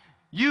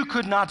 You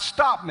could not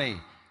stop me.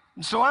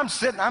 And so I'm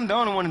the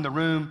only one in the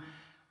room.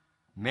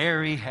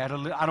 Mary had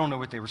I don't know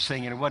what they were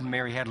singing. It wasn't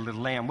Mary Had a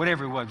Little Lamb,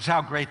 whatever it was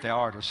How Great Thou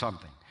Art or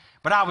something.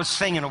 But I was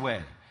singing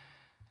away.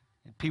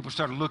 And people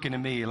started looking at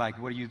me like,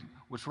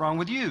 what's wrong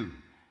with you?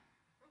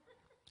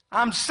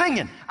 I'm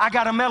singing. I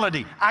got a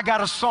melody. I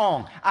got a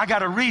song. I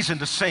got a reason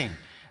to sing.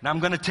 And I'm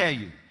going to tell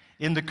you,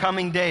 in the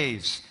coming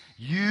days,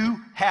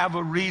 you have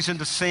a reason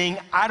to sing.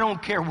 I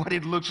don't care what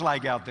it looks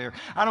like out there.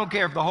 I don't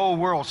care if the whole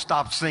world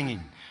stops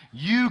singing.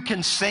 You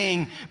can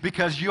sing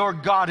because your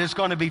God is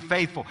going to be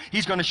faithful.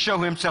 He's going to show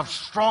himself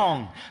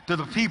strong to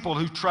the people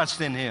who trust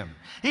in him.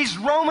 He's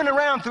roaming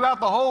around throughout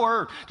the whole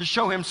earth to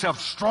show himself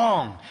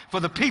strong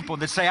for the people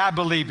that say, I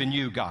believe in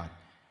you, God.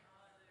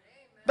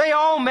 They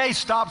all may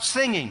stop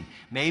singing.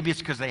 Maybe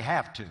it's because they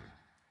have to.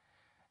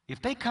 If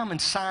they come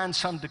and sign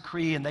some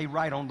decree and they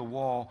write on the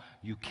wall,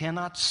 you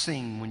cannot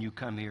sing when you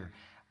come here,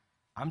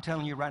 I'm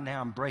telling you right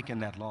now, I'm breaking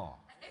that law.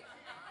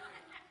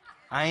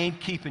 I ain't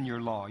keeping your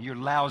law, your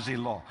lousy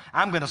law.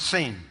 I'm going to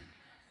sing.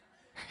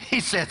 He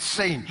said,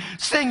 sing.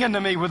 Sing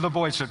unto me with the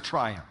voice of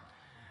triumph.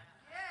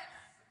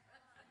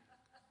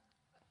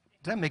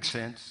 Does that make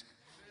sense?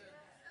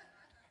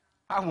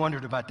 I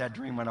wondered about that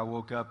dream when I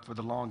woke up for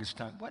the longest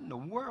time. What in the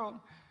world?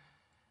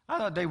 I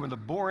thought they were the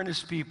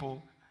boringest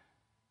people.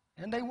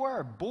 And they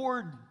were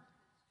bored,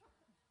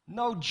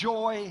 no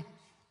joy.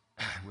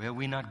 Well,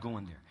 we're not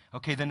going there.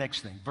 Okay, the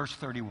next thing, verse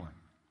 31.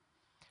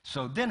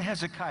 So then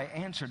Hezekiah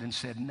answered and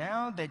said,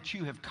 now that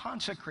you have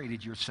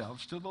consecrated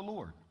yourselves to the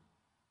Lord.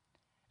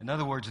 In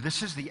other words,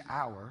 this is the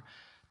hour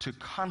to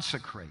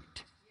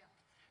consecrate.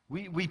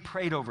 We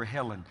prayed over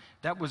Helen.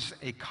 That was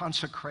a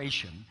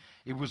consecration.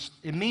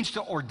 It means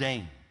to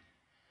ordain.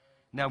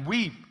 Now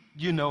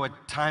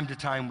at time to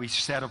time we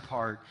set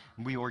apart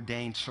and we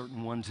ordain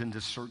certain ones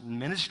into certain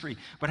ministry.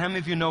 But how many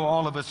of you know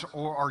all of us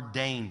are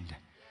ordained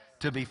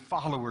to be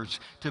followers,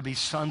 to be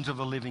sons of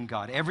the living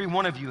God? Every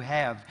one of you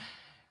have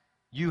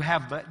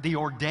the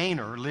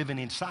ordainer living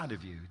inside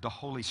of you, the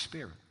Holy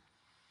Spirit.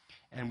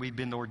 And we've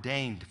been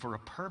ordained for a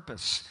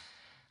purpose,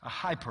 a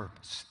high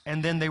purpose.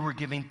 And then they were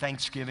giving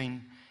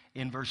thanksgiving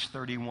in verse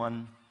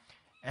 31.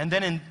 And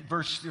then in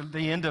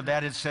the end of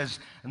that, it says,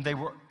 and they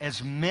were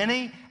as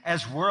many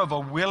as were of a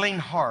willing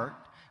heart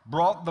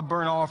brought the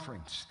burnt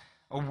offerings.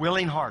 A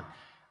willing heart.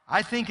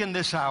 I think in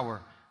this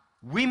hour,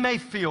 we may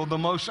feel the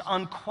most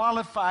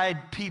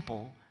unqualified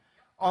people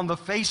on the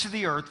face of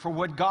the earth for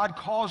what God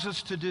calls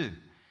us to do.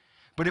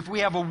 But if we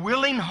have a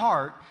willing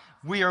heart,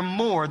 we are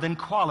more than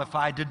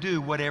qualified to do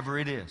whatever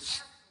it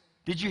is.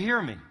 Did you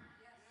hear me?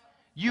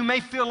 You may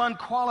feel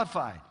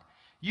unqualified.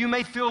 You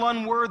may feel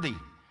unworthy.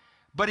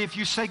 But if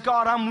you say,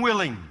 God, I'm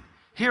willing.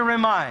 Here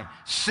am I.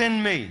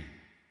 Send me.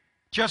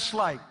 Just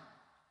like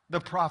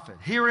the prophet.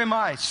 Here am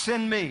I.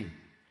 Send me.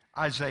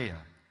 Isaiah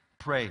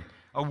prayed.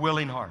 A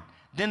willing heart.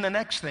 Then the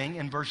next thing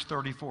in verse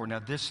 34. Now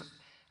this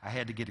I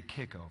had to get a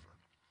kick over.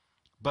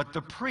 But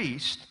the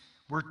priests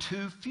were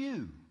too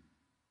few.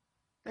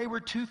 They were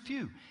too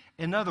few.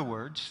 In other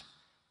words,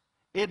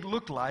 it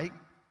looked like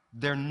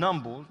their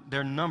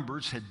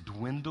numbers had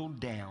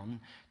dwindled down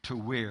to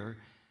where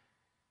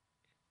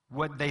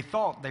what they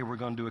thought they were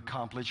going to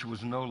accomplish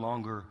was no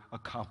longer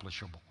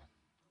accomplishable.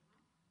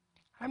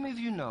 How many of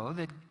you know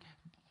that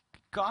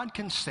God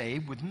can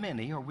save with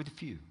many or with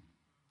few?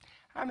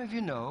 How many of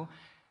you know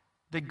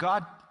that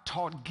God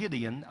taught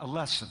Gideon a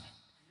lesson?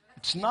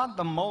 It's not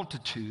the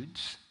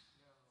multitudes.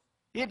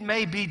 It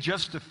may be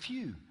just a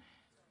few.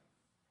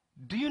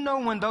 Do you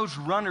know when those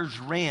runners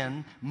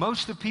ran,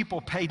 most of the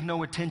people paid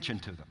no attention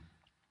to them?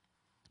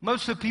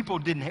 Most of the people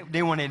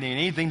they wanted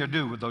anything to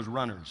do with those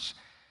runners.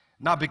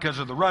 Not because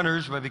of the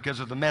runners, but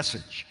because of the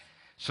message.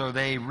 So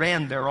they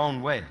ran their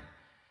own way.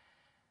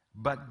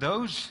 But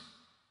those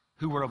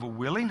who were of a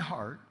willing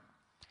heart,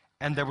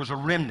 and there was a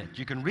remnant.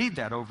 You can read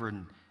that over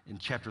in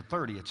chapter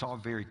 30. It's all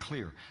very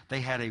clear.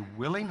 They had a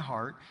willing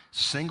heart,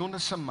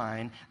 singleness of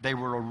mind. They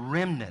were a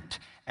remnant.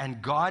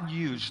 And God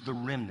used the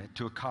remnant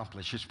to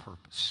accomplish his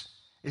purpose.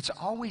 It's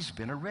always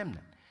been a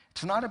remnant.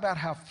 It's not about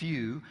how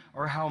few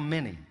or how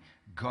many.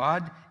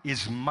 God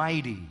is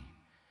mighty.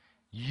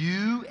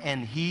 You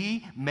and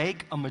he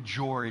make a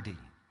majority.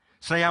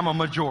 Say, I'm a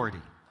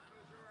majority.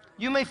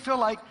 You may feel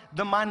like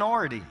the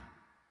minority.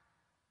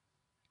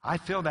 I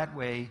feel that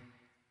way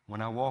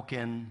when I walk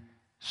in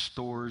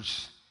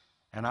stores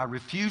and I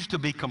refuse to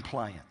be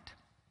compliant.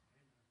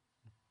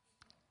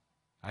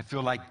 I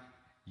feel like,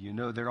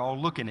 they're all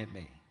looking at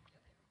me.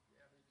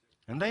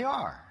 And they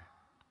are.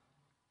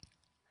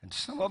 And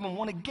some of them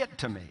want to get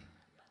to me.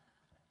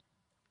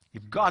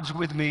 If God's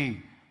with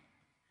me,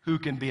 who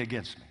can be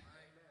against me?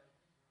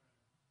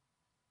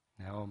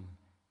 Now,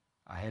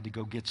 I had to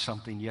go get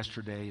something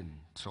yesterday, and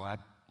so I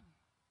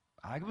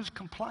was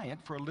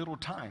compliant for a little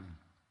time.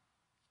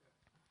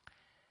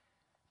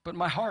 But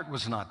my heart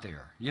was not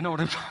there. You know what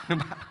I'm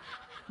talking about?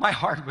 My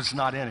heart was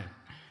not in it.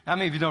 How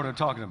many of you know what I'm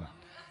talking about?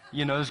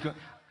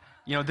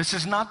 This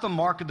is not the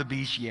mark of the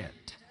beast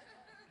yet.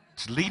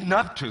 It's leading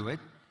up to it.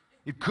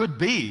 It could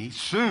be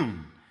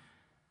soon.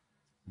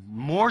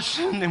 More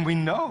soon than we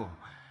know.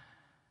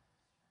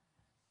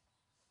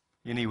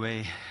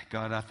 Anyway,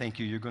 God, I thank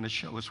you. You're going to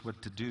show us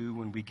what to do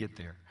when we get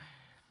there.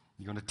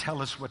 You're going to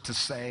tell us what to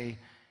say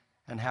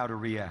and how to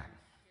react.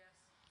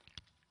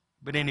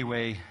 But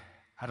anyway,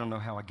 I don't know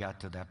how I got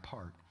to that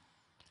part.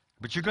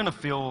 But you're going to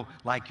feel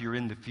like you're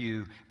in the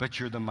few, but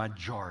you're the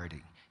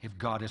majority if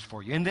God is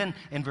for you. And then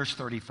in verse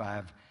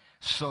 35,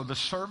 so the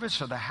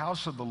service of the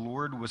house of the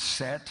Lord was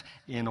set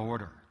in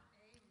order.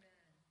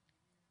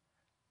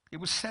 It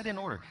was set in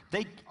order.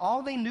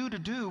 All they knew to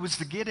do was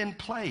to get in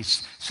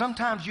place.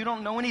 Sometimes you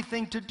don't know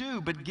anything to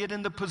do but get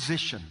in the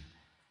position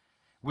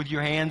with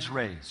your hands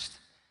raised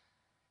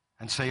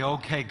and say,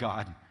 okay,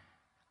 God,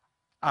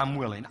 I'm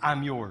willing.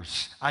 I'm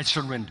yours. I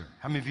surrender.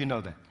 How many of you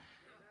know that?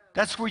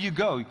 That's where you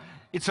go.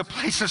 It's a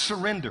place of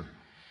surrender.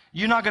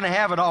 You're not going to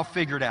have it all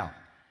figured out.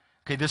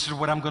 Okay, this is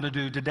what I'm going to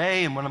do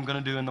today and what I'm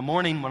going to do in the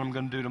morning, what I'm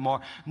going to do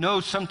tomorrow.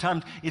 No,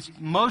 sometimes,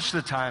 most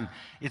of the time,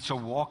 it's a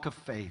walk of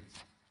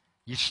faith.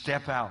 You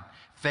step out.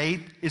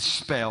 Faith is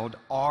spelled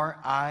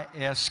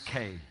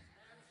R-I-S-K.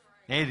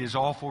 It is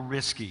awful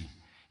risky.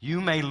 You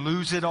may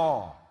lose it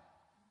all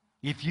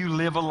if you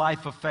live a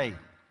life of faith.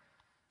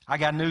 I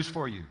got news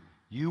for you.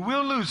 You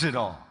will lose it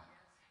all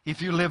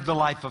if you live the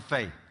life of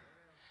faith.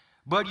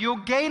 But you'll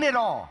gain it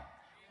all.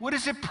 What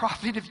does it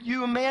profit if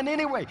you a man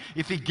anyway?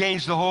 If he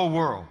gains the whole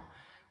world,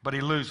 but he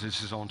loses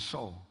his own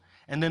soul.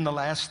 And then the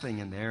last thing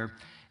in there,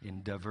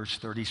 in verse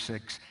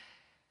 36,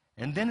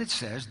 and then it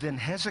says, then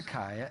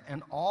Hezekiah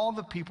and all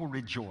the people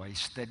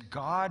rejoiced that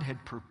God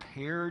had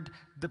prepared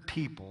the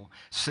people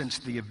since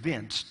the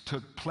events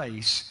took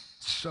place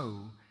so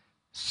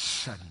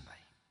suddenly.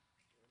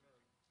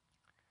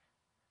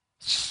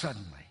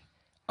 Suddenly,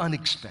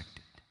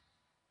 unexpected,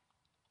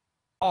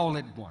 all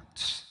at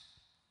once,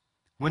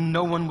 when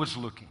no one was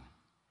looking,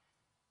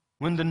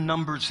 when the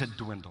numbers had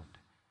dwindled,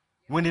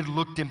 when it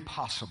looked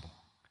impossible.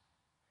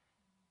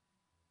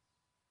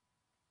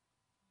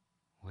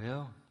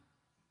 Well,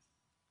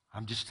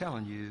 I'm just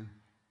telling you,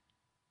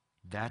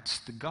 that's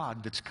the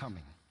God that's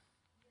coming.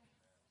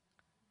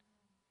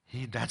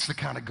 That's the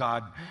kind of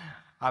God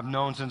I've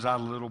known since I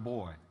was a little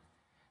boy.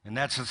 And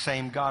that's the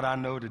same God I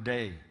know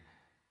today.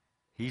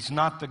 He's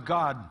not the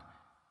God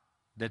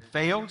that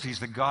fails. He's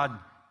the God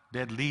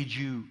that leads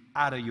you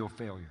out of your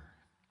failure.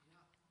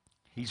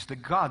 He's the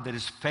God that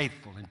is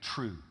faithful and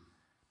true.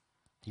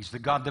 He's the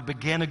God that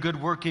began a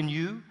good work in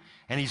you,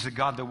 and He's the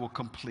God that will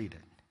complete it.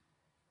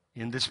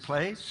 In this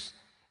place,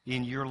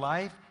 in your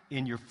life,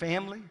 in your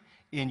family,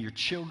 in your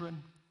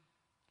children,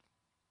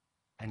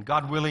 and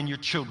God willing, your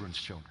children's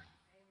children.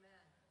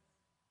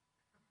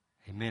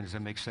 Amen. Does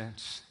that make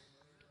sense?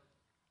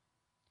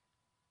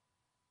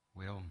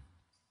 Well,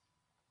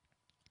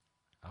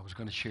 I was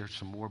going to share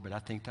some more, but I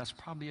think that's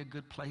probably a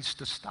good place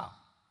to stop.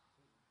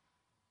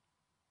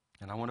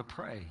 And I want to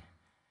pray.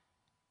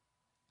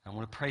 I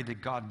want to pray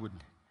that God would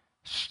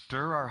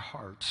stir our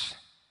hearts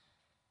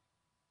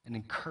and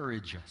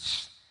encourage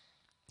us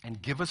and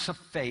give us a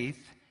faith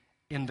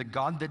in the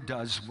God that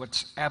does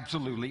what's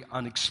absolutely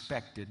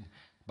unexpected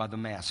by the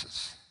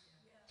masses.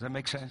 Does that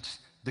make sense?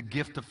 The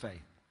gift of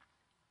faith.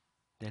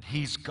 That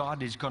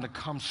God is going to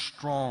come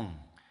strong.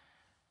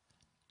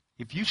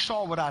 If you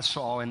saw what I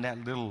saw in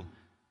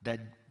that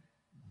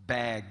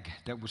bag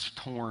that was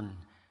torn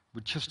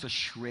with just a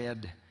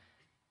shred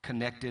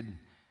connected,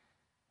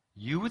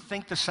 you would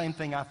think the same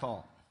thing I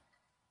thought.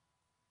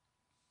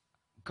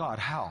 God,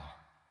 how?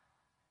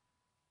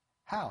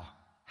 How?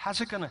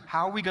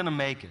 How are we going to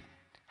make it?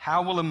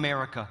 How will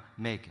America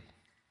make it?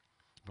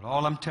 But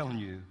all I'm telling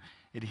you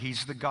is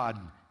He's the God.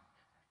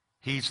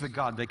 He's the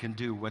God that can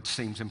do what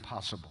seems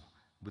impossible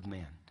with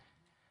man.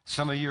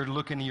 Some of you are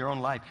looking in your own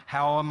life.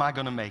 How am I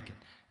going to make it?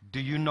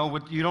 You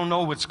don't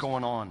know what's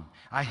going on.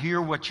 I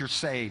hear what you're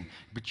saying,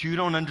 but you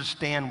don't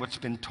understand what's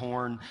been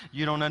torn.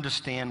 You don't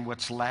understand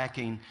what's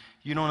lacking.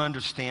 You don't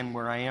understand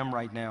where I am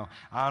right now.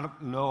 I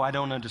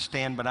don't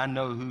understand, but I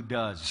know who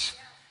does.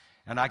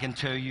 And I can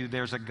tell you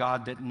there's a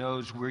God that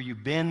knows where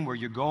you've been, where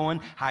you're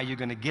going, how you're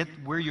going to get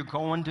where you're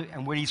going to,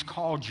 and what He's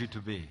called you to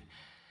be.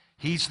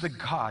 He's the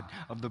God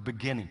of the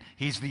beginning.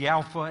 He's the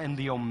Alpha and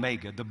the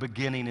Omega, the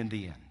beginning and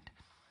the end.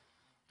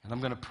 And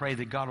I'm going to pray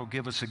that God will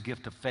give us a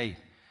gift of faith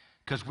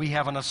because we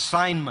have an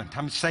assignment.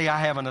 Say, I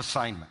have an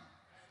assignment.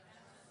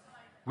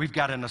 We've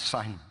got an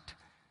assignment.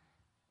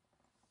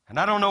 And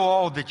I don't know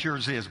all that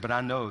yours is, but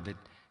I know that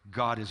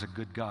God is a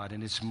good God,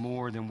 and it's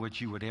more than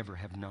what you would ever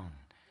have known.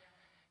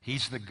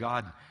 He's the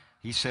God.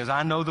 He says,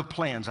 I know the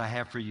plans I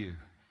have for you.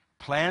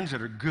 Plans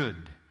that are good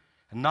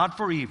and not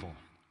for evil,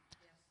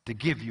 to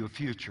give you a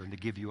future and to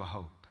give you a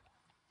hope.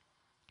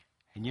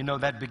 And you know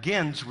that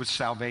begins with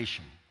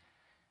salvation.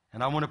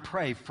 And I want to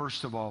pray,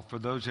 first of all, for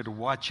those that are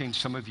watching,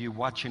 some of you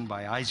watching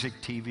by Isaac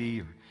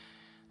TV or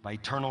by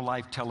Eternal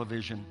Life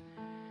Television,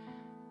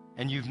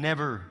 and you've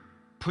never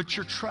put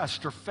your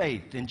trust or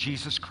faith in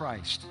Jesus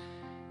Christ.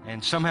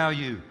 And somehow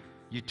you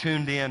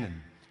tuned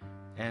in,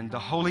 and the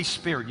Holy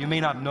Spirit, you may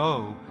not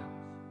know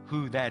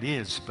who that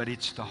is, but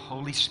it's the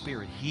Holy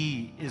Spirit.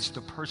 He is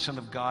the person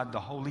of God, the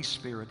Holy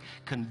Spirit,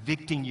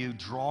 convicting you,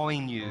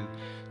 drawing you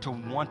to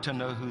want to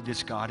know who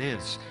this God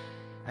is.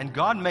 And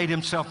God made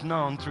himself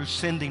known through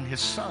sending his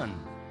Son.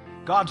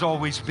 God's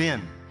always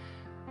been.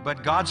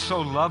 But God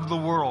so loved the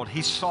world,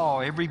 he saw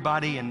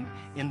everybody in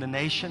the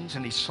nations,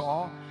 and he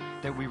saw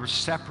that we were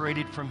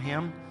separated from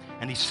him,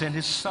 and he sent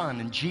his Son.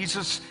 And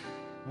Jesus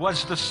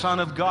was the Son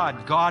of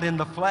God, God in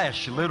the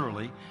flesh,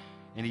 literally.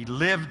 And he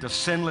lived a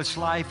sinless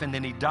life, and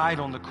then he died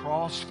on the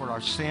cross for our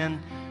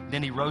sin.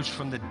 Then he rose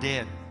from the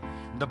dead.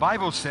 The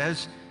Bible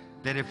says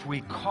that if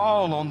we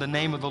call on the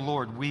name of the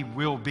Lord, we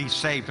will be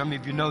saved. How many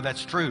of you know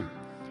that's true?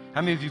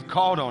 How many of you have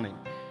called on him?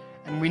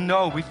 And we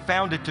know, we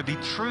found it to be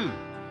true.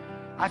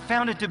 I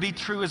found it to be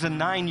true as a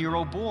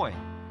 9-year-old boy.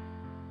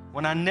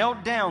 When I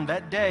knelt down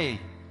that day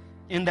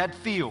in that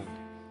field,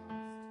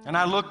 and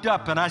I looked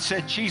up and I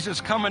said,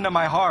 Jesus, come into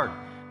my heart.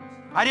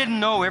 I didn't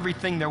know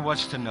everything there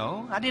was to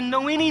know. I didn't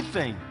know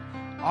anything.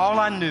 All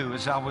I knew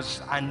is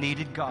I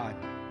needed God.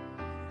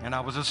 And I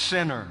was a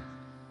sinner.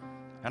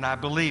 And I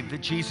believed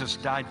that Jesus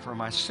died for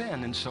my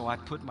sin. And so I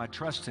put my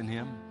trust in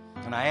him.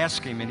 And I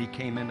asked him, and he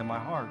came into my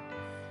heart.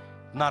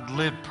 Not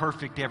lived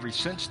perfect ever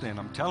since then.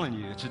 I'm telling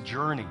you, it's a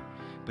journey.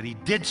 But he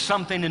did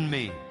something in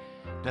me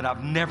that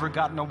I've never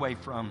gotten away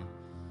from.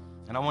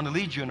 And I want to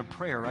lead you in a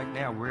prayer right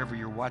now, wherever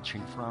you're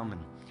watching from.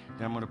 And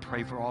then I'm going to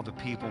pray for all the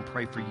people and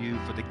pray for you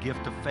for the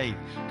gift of faith,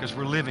 because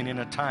we're living in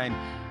a time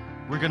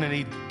we're going to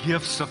need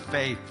gifts of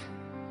faith,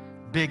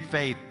 big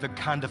faith, the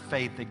kind of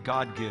faith that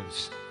God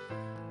gives.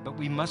 But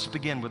we must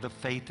begin with the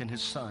faith in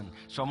his Son.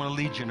 So I'm going to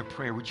lead you in a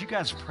prayer. Would you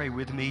guys pray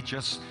with me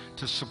just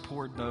to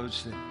support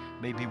those that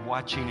may be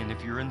watching? And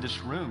if you're in this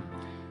room,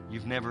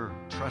 you've never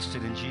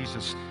trusted in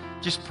Jesus,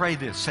 just pray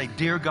this. Say,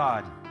 Dear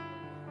God,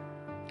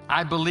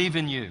 I believe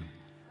in you.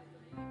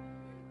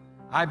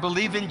 I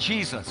believe in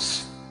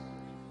Jesus,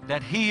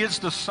 that he is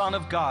the Son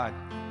of God,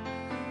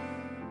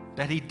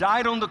 that he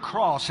died on the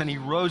cross and he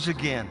rose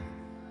again.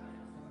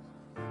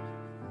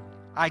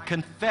 I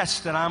confess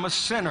that I'm a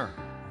sinner.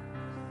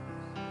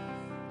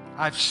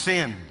 I've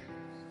sinned.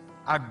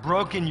 I've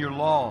broken your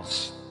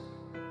laws.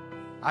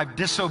 I've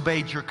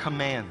disobeyed your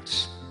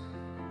commands.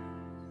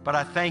 But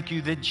I thank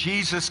you that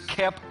Jesus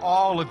kept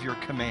all of your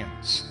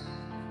commands.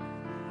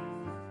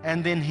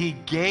 And then he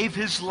gave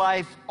his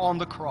life on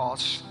the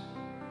cross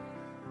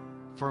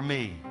for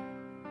me,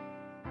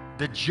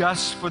 the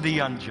just for the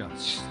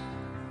unjust.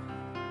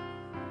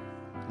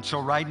 And so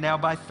right now,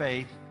 by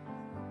faith,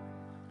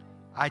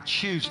 I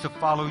choose to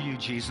follow you,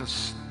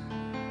 Jesus.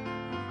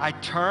 I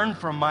turn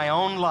from my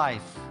own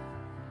life.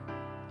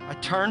 I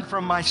turn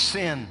from my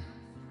sin.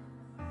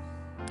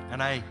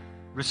 And I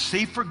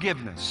receive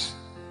forgiveness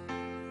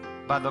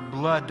by the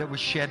blood that was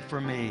shed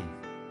for me.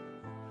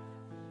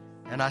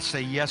 And I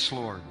say, yes,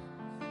 Lord,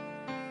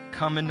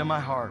 come into my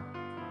heart.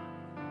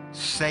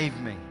 Save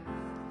me.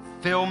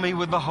 Fill me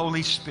with the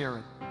Holy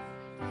Spirit.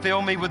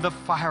 Fill me with the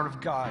fire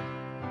of God.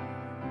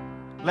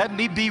 Let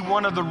me be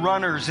one of the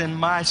runners in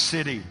my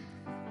city,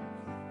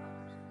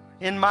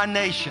 in my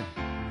nation,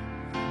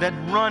 that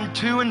run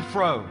to and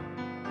fro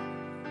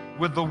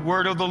with the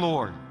word of the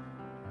Lord.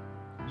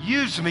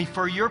 Use me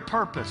for your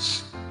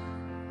purpose.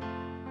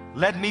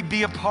 Let me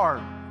be a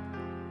part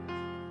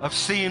of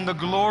seeing the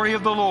glory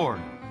of the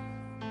Lord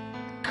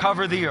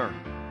cover the earth,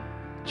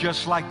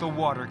 just like the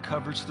water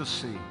covers the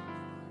sea.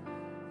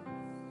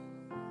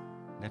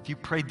 And if you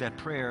prayed that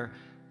prayer,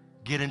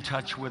 get in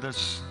touch with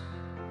us.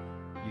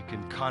 You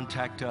can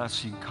contact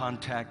us. You can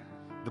contact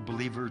the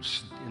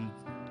believers in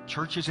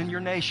churches in your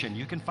nation.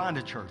 You can find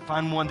a church.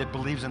 Find one that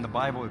believes in the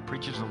Bible, that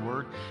preaches the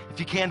Word. If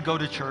you can't go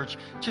to church,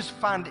 just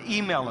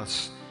email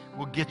us.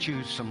 We'll get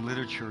you some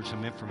literature,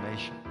 some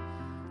information.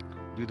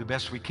 Do the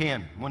best we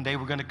can. One day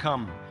we're going to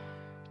come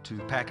to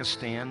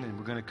Pakistan, and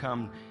we're going to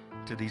come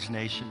to these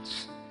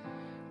nations.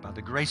 By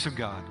the grace of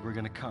God, we're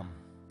going to come.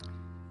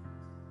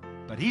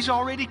 But he's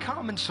already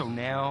come, and so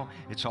now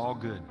it's all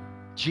good.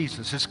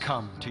 Jesus has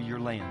come to your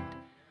land,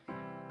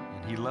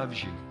 and he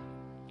loves you.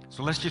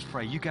 So let's just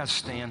pray. You guys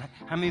stand.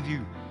 How many of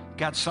you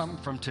got something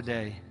from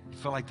today? You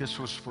feel like this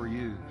was for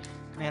you?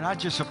 Man, I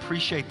just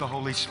appreciate the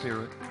Holy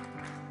Spirit.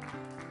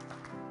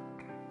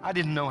 I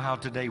didn't know how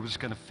today was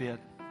going to fit.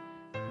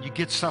 You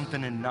get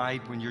something at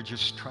night when you're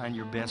just trying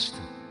your best.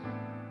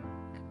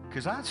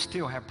 Because I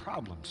still have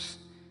problems.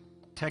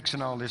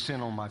 Texting all this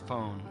in on my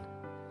phone.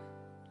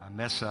 I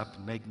mess up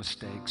and make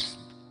mistakes.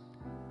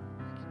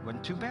 It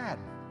wasn't too bad.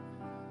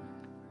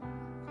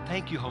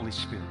 Thank you, Holy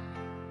Spirit.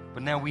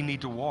 But now we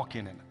need to walk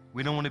in it.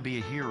 We don't want to be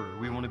a hearer.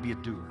 We want to be a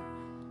doer.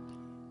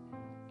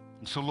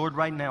 And so, Lord,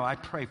 right now, I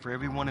pray for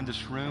everyone in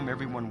this room,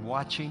 everyone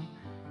watching.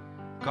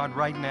 God,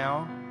 right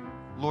now,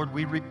 Lord,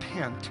 we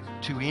repent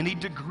to any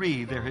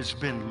degree there has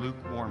been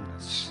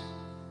lukewarmness.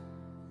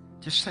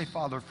 Just say,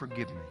 Father,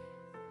 forgive me.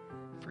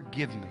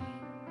 Forgive me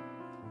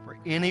for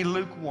any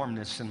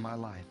lukewarmness in my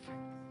life.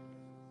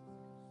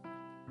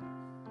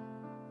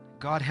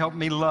 God, help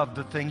me love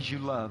the things you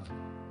love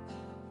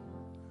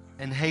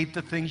and hate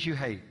the things you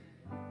hate.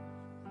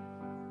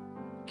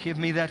 Give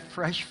me that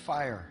fresh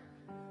fire,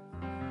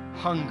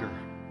 hunger,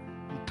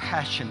 and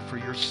passion for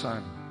your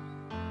Son,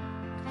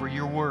 for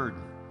your word.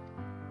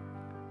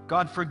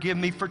 God, forgive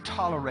me for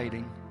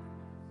tolerating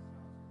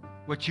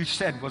what you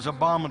said was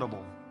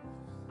abominable.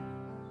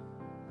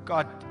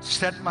 God,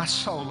 set my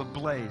soul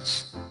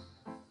ablaze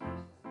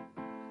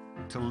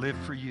to live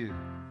for you.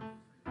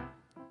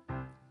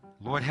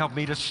 Lord, help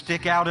me to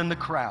stick out in the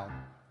crowd,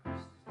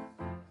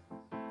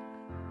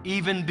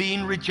 even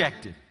being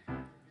rejected,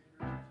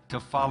 to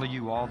follow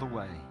you all the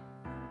way.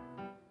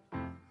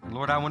 And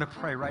Lord, I want to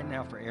pray right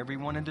now for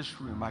everyone in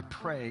this room. I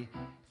pray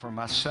for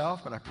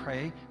myself, but I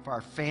pray for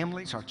our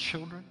families, our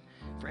children,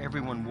 for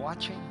everyone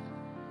watching.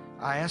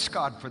 I ask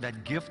God for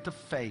that gift of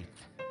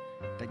faith,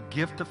 that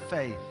gift of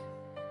faith.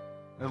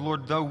 And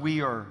Lord, though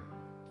we are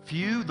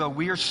few, though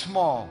we are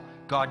small,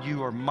 God,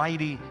 you are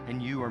mighty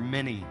and you are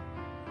many.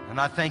 And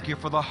I thank you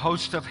for the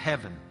host of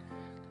heaven.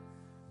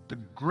 The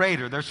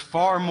greater, there's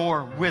far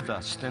more with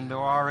us than there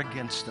are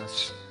against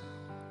us.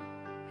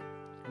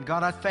 And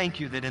God, I thank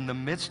you that in the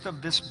midst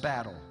of this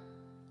battle,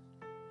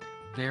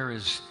 there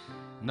is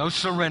no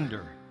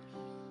surrender,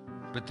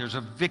 but there's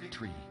a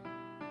victory.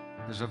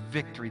 There's a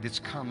victory that's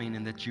coming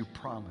and that you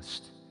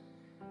promised.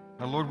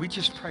 Now, Lord, we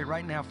just pray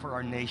right now for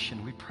our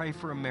nation. We pray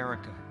for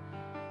America.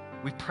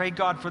 We pray,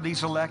 God, for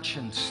these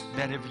elections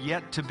that have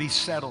yet to be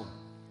settled.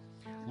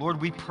 Lord,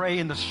 we pray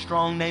in the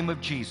strong name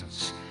of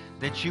Jesus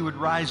that you would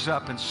rise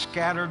up and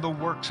scatter the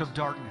works of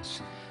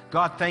darkness.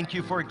 God, thank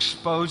you for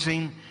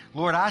exposing.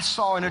 Lord, I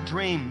saw in a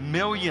dream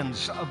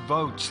millions of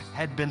votes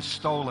had been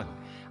stolen.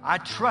 I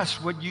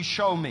trust what you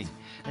show me.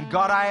 And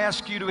God, I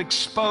ask you to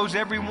expose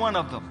every one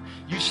of them.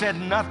 You said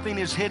nothing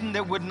is hidden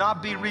that would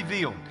not be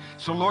revealed.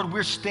 So, Lord,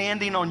 we're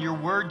standing on your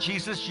word,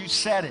 Jesus. You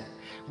said it.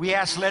 We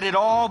ask, let it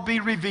all be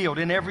revealed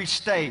in every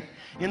state,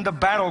 in the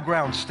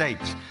battleground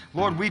states.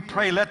 Lord, we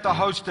pray, let the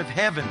host of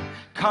heaven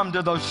come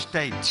to those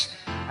states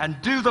and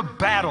do the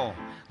battle,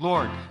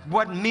 Lord.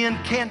 What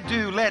men can't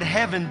do, let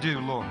heaven do,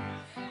 Lord.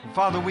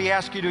 Father, we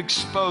ask you to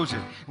expose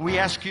it. We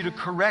ask you to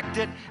correct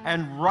it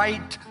and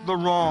right the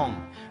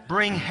wrong.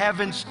 Bring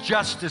heaven's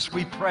justice,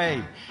 we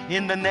pray,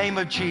 in the name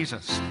of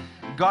Jesus.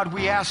 God,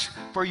 we ask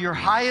for your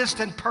highest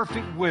and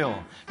perfect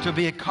will to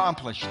be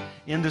accomplished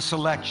in this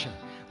election.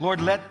 Lord,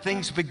 let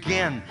things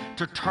begin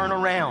to turn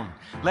around.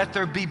 Let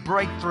there be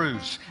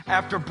breakthroughs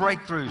after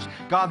breakthroughs.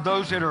 God,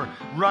 those that are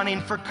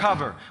running for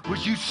cover,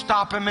 would you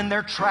stop them in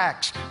their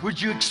tracks? Would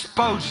you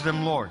expose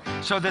them, Lord,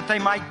 so that they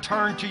might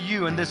turn to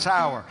you in this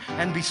hour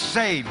and be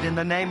saved in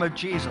the name of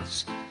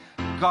Jesus?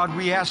 God,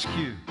 we ask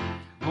you,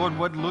 Lord,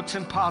 what looks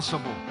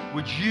impossible,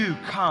 would you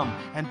come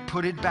and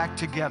put it back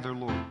together,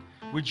 Lord?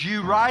 Would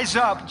you rise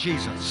up,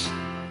 Jesus?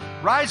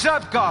 Rise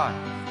up, God.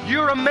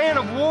 You're a man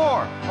of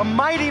war, a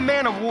mighty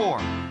man of war.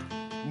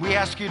 We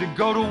ask you to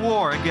go to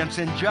war against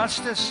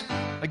injustice,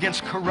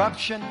 against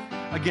corruption,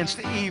 against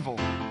evil.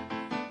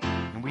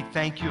 And we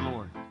thank you,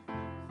 Lord.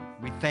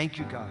 We thank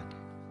you, God.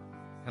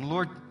 And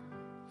Lord,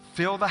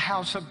 fill the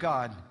house of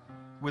God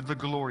with the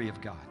glory of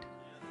God.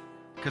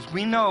 Because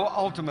we know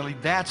ultimately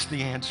that's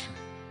the answer.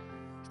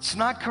 It's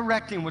not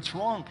correcting what's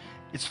wrong.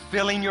 It's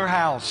filling your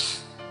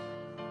house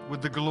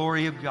with the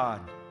glory of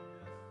God,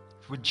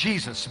 with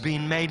Jesus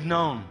being made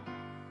known.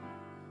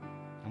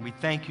 And we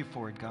thank you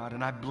for it, God.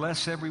 And I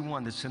bless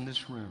everyone that's in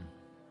this room.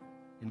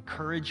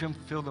 Encourage them,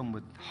 fill them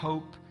with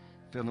hope,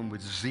 fill them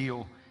with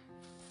zeal,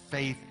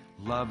 faith,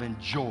 love, and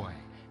joy.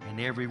 And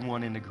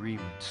everyone in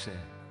agreement said,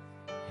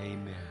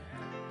 amen.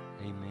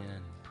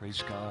 Amen.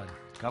 Praise God.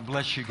 God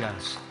bless you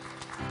guys.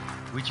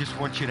 We just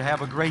want you to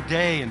have a great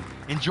day and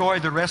enjoy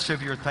the rest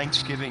of your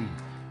Thanksgiving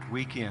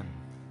weekend.